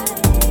 da,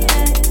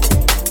 yeah.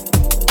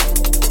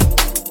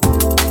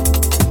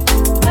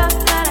 Da, da,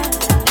 da,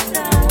 da, da,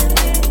 yeah.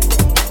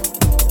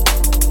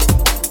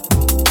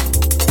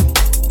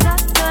 Da,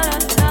 da, da,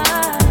 da.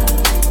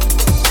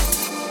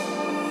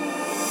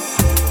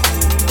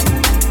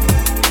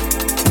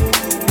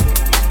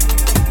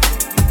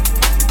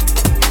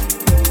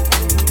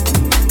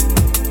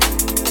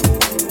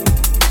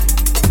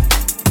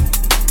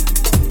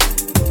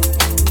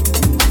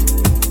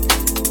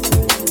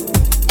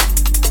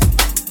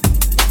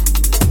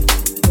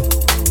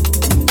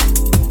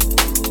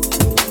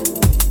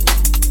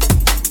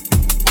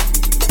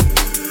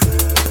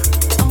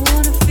 I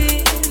wanna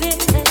feel it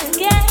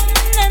again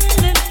and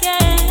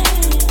again.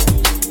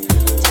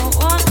 Don't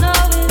want no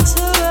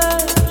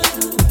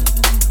interruption.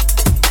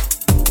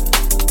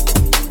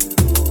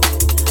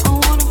 I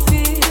wanna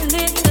feel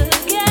it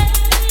again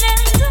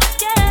and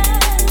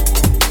again.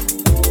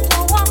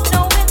 Don't want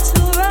no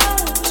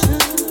interruption.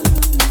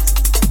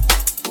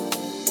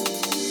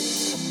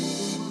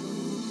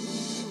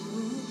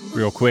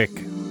 Real quick,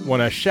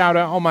 want to shout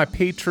out all my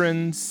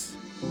patrons.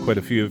 Quite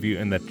a few of you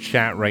in the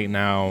chat right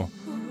now.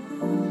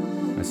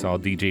 I saw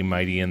DJ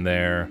Mighty in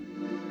there.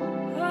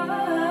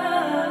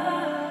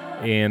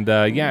 And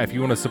yeah, if you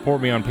want to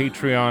support me on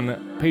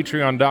Patreon,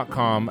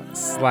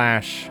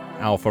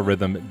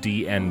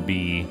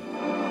 patreon.com/alpharhythmdnb.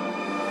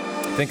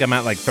 I think I'm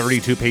at like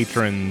 32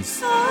 patrons.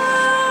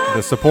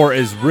 The support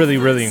is really,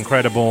 really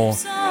incredible.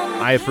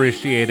 I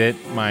appreciate it.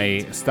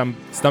 My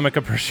stomach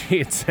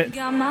appreciates it.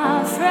 Got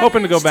my fresh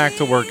Hoping to go back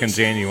to work in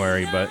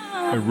January, but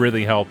it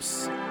really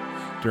helps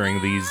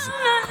during these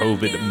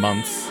COVID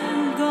months.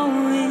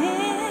 going,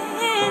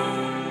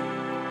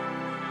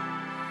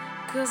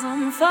 'cause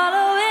I'm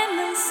following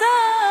the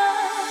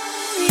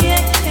sun.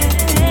 Yeah.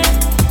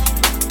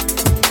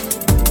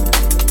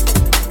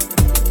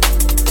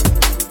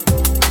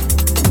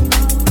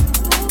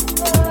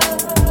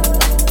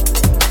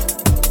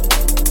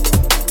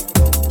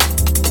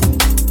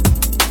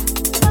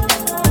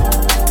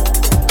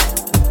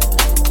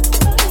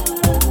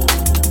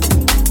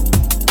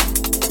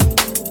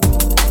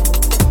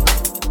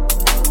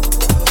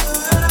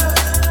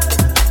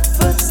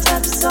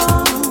 Footsteps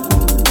on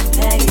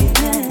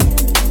pavement.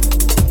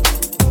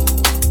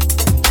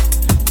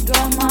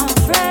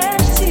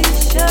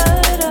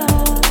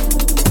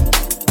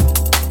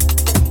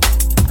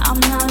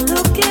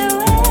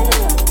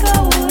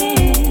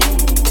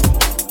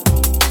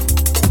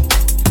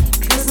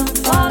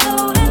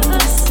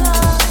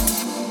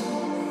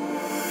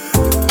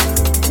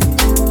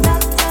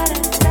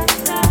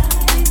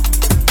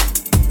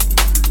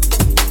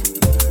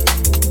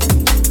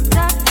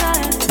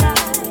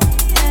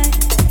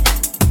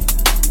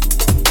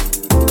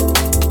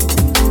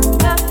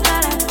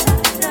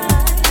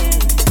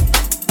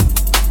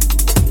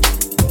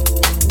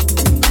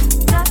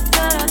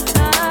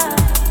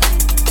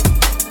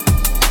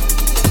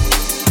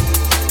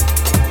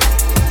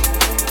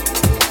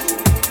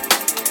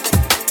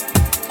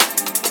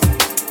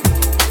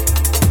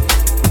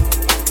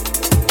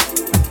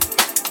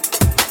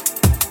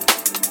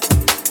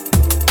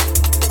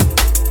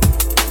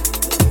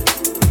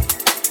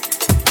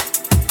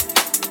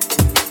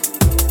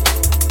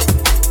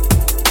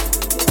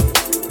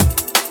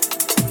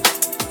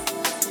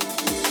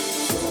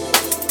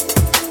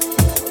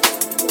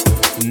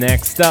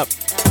 Next up,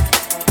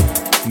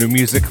 new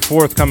music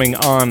forthcoming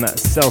on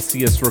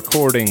Celsius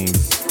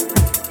Recordings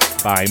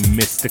by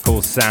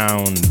Mystical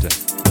Sound.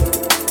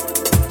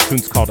 The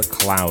tune's called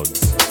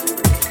Clouds.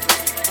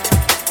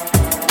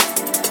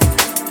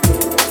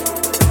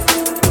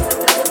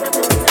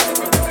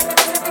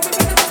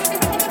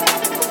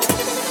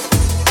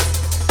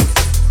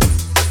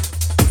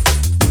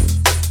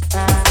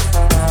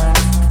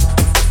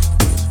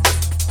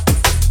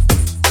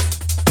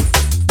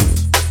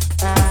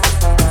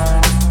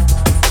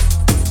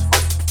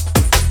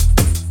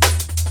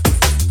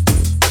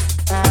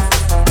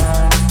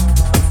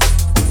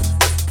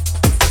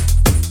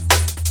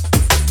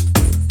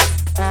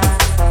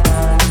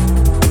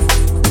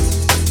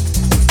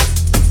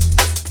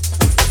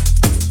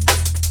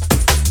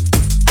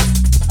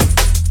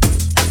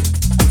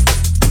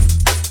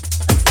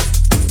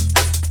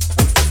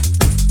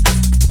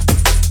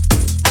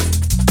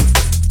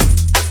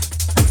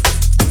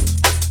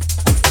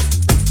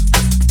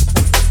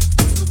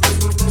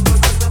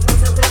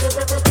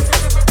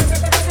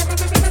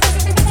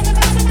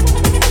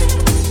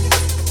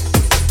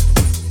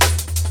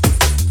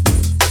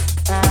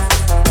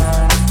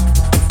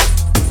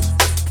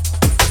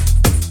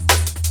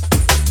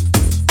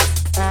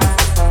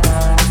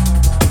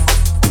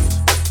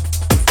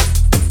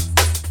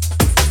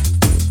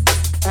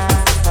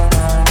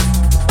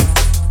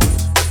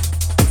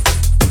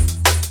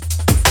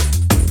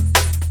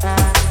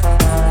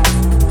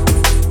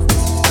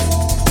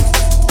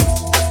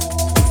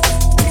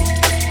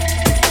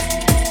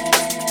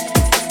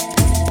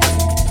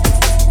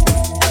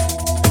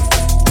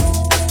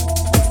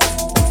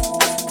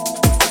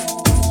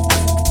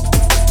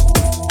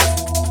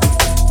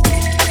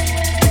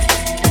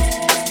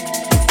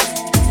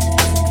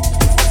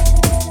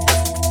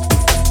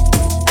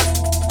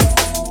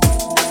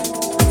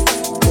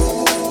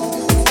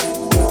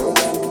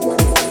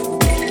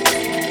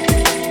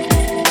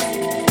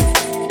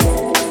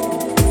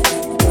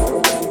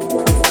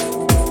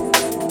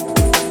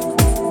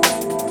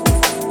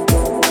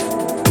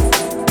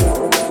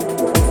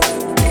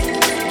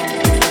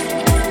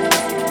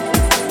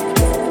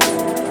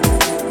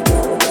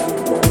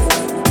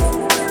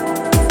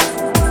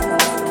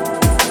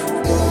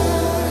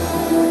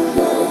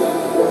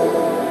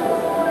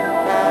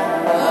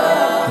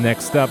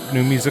 Next up,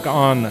 new music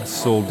on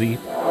Soul Deep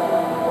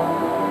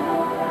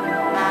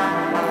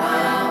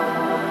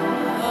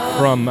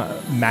from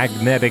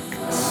Magnetic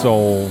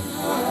Soul.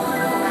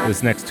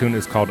 This next tune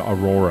is called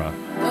Aurora.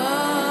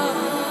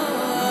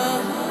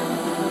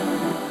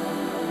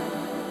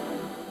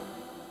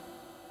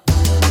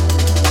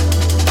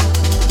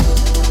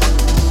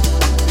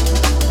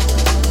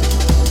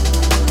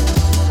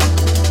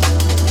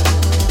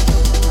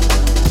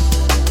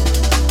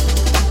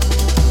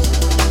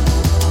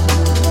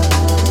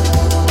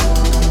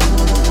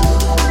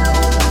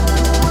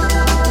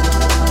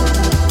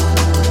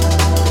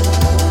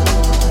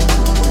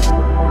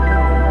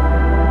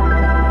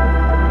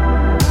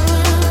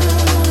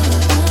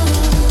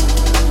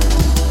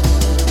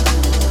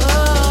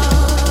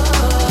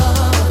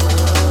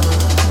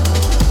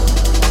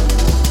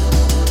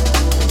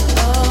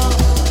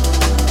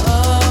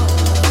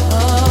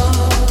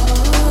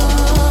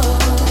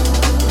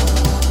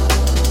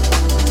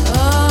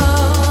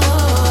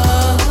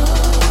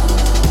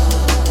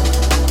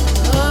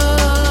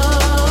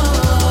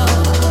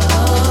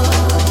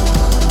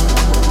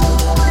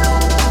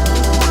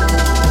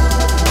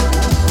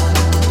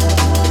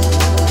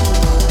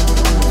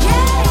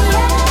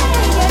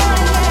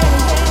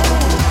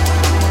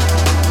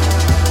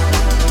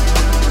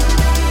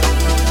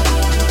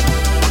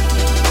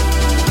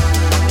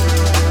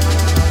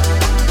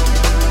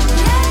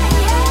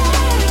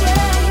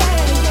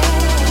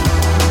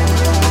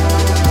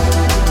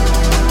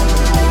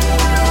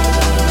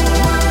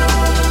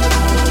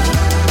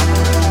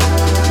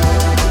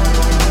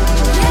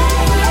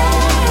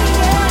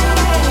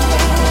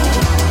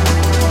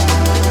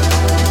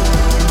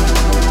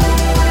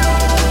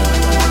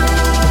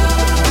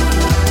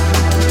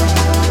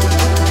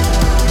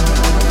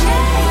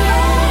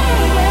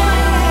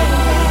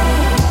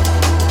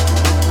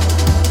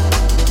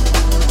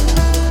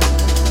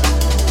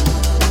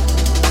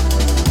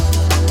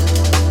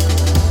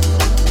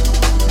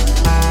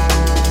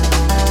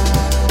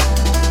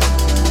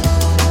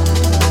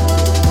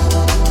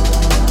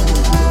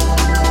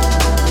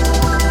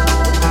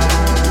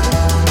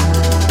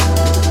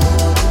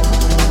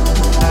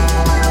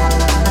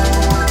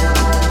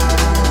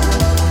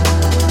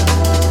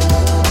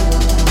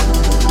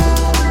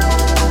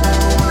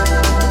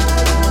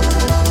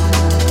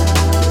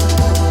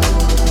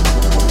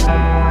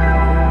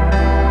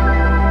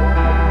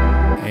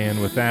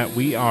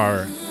 We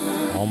are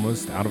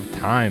almost out of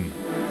time.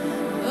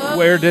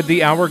 Where did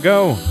the hour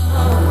go?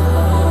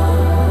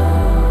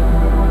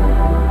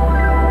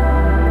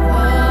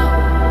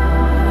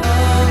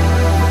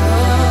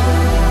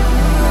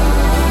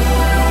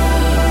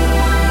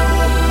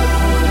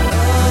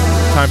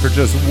 Time for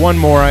just one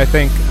more, I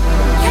think.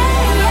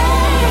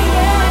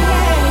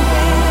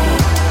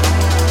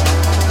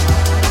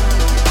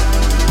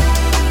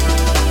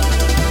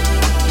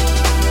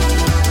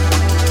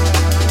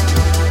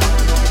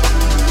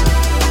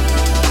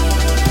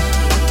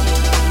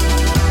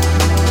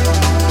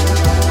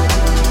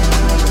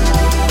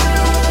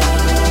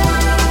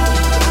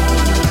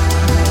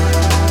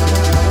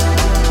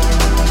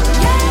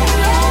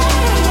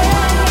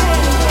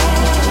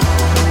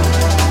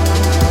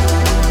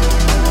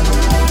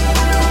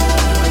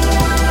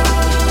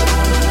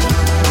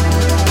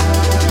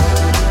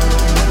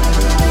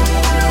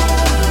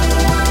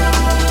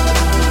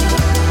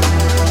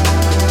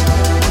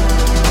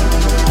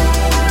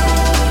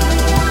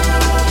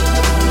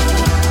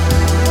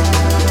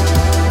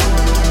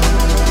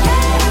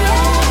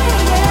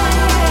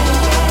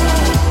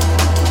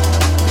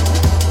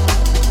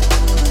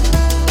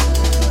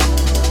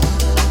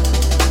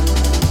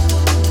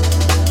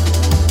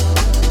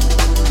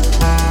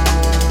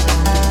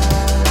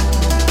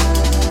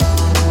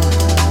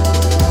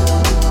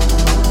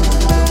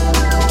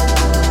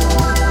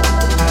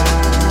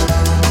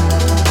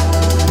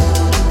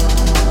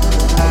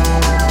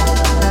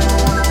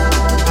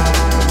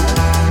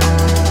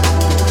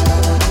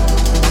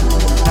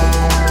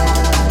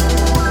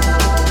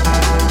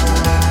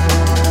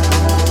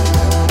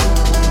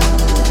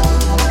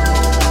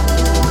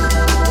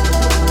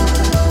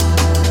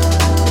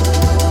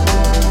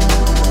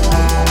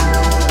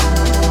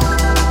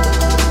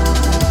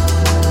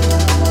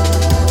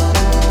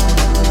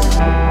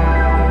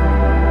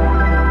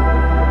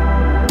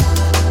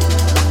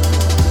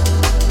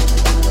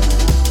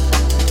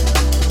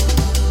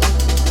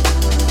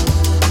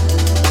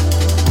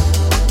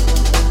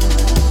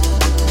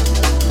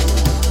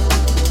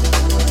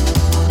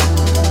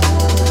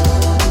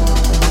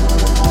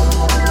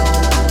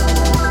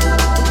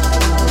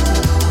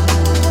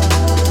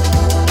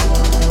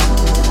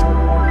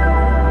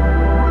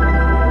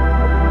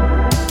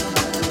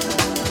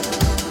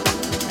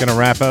 Gonna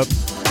wrap up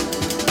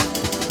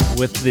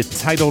with the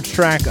title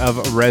track of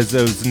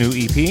Rezo's new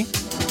EP.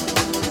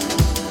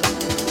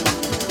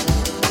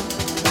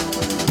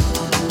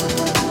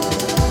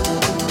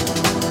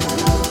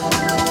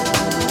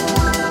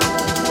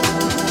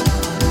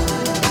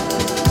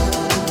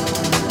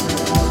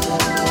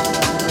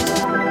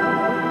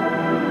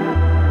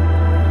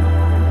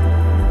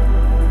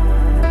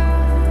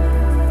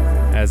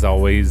 As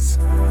always,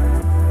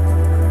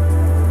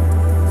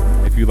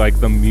 if you like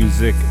the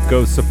music,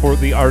 go support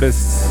the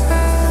artists,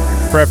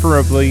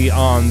 preferably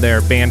on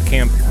their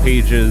Bandcamp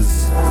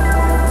pages.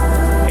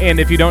 And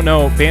if you don't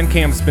know,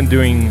 Bandcamp's been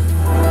doing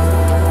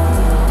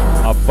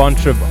a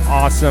bunch of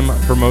awesome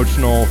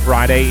promotional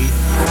Friday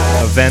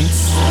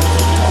events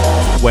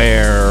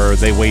where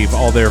they waive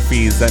all their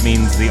fees. That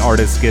means the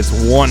artist gets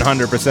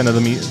 100% of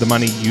the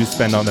money you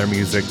spend on their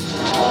music.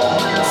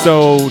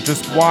 So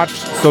just watch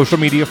social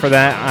media for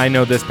that. I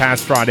know this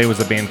past Friday was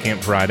a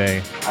Bandcamp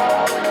Friday.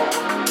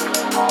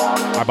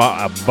 I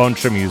bought a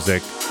bunch of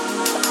music,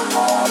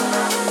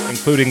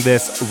 including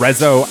this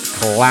Rezo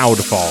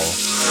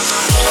Cloudfall.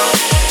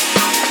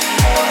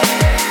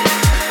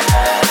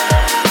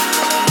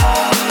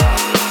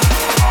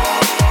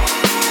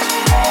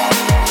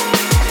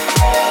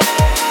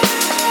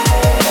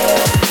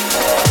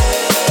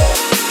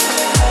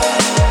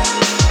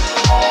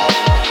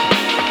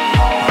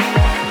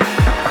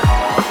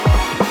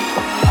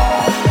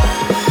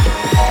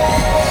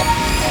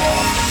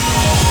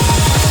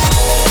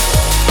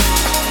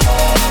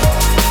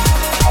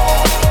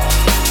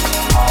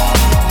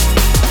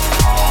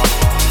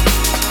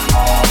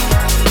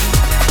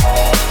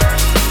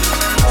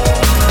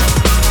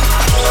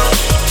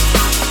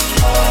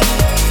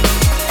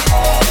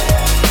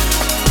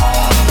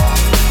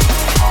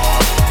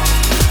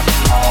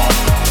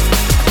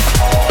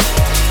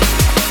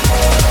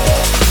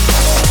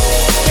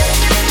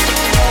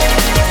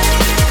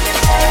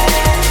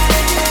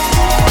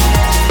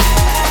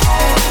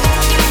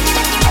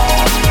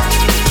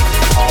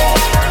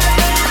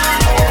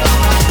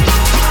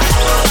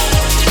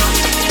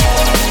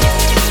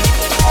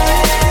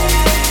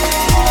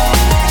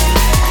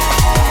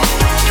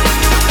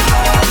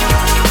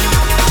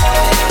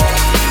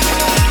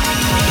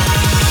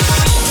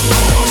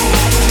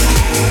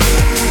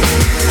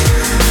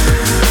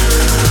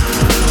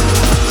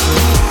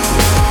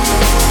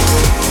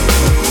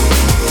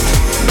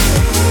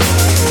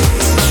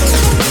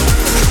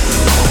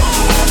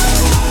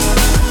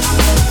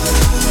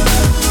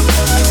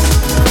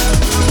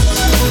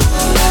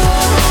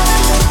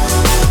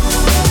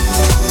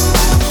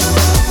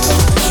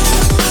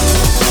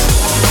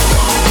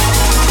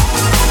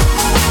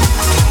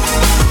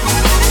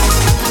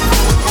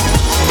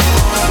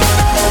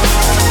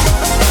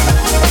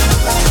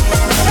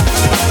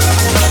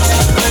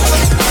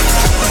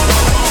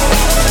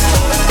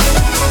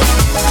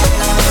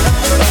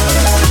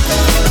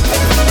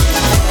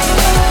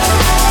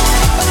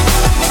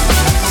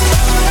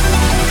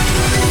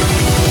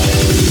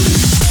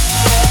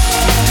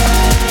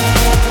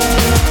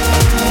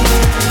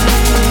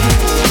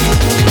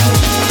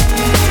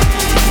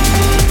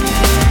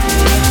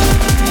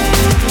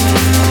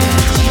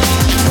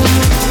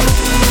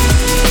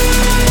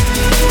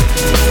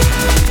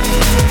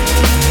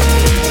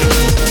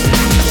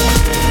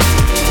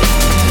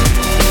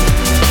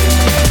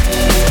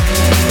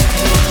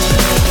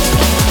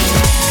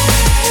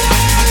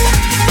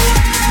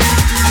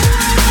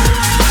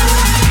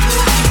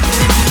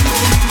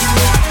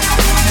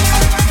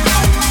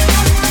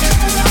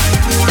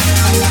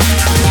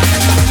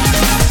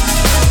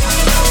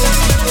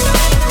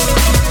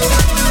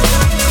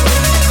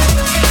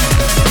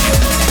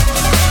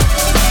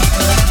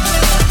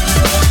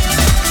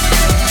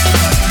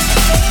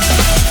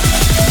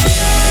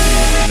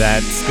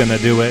 Gonna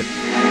do it.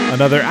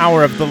 Another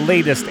hour of the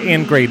latest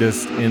and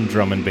greatest in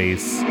drum and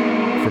bass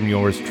from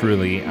yours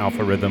truly,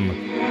 Alpha Rhythm.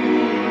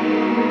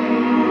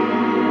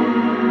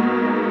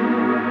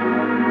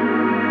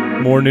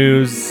 More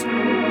news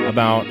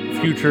about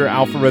future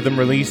Alpha Rhythm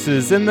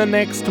releases in the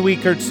next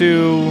week or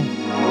two.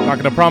 Not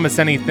gonna promise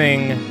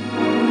anything.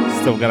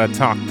 Still gotta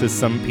talk to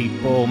some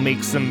people,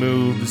 make some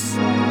moves.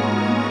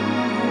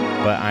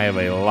 But I have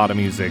a lot of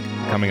music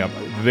coming up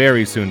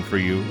very soon for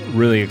you.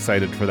 Really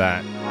excited for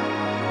that.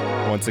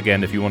 Once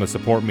again, if you want to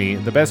support me,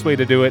 the best way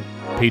to do it,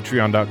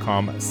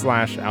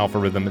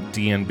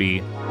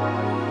 patreon.com/alpharhythmdnb.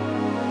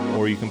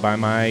 Or you can buy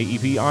my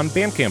EP on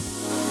Bandcamp.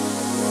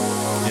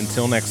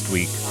 Until next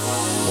week,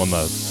 one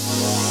love.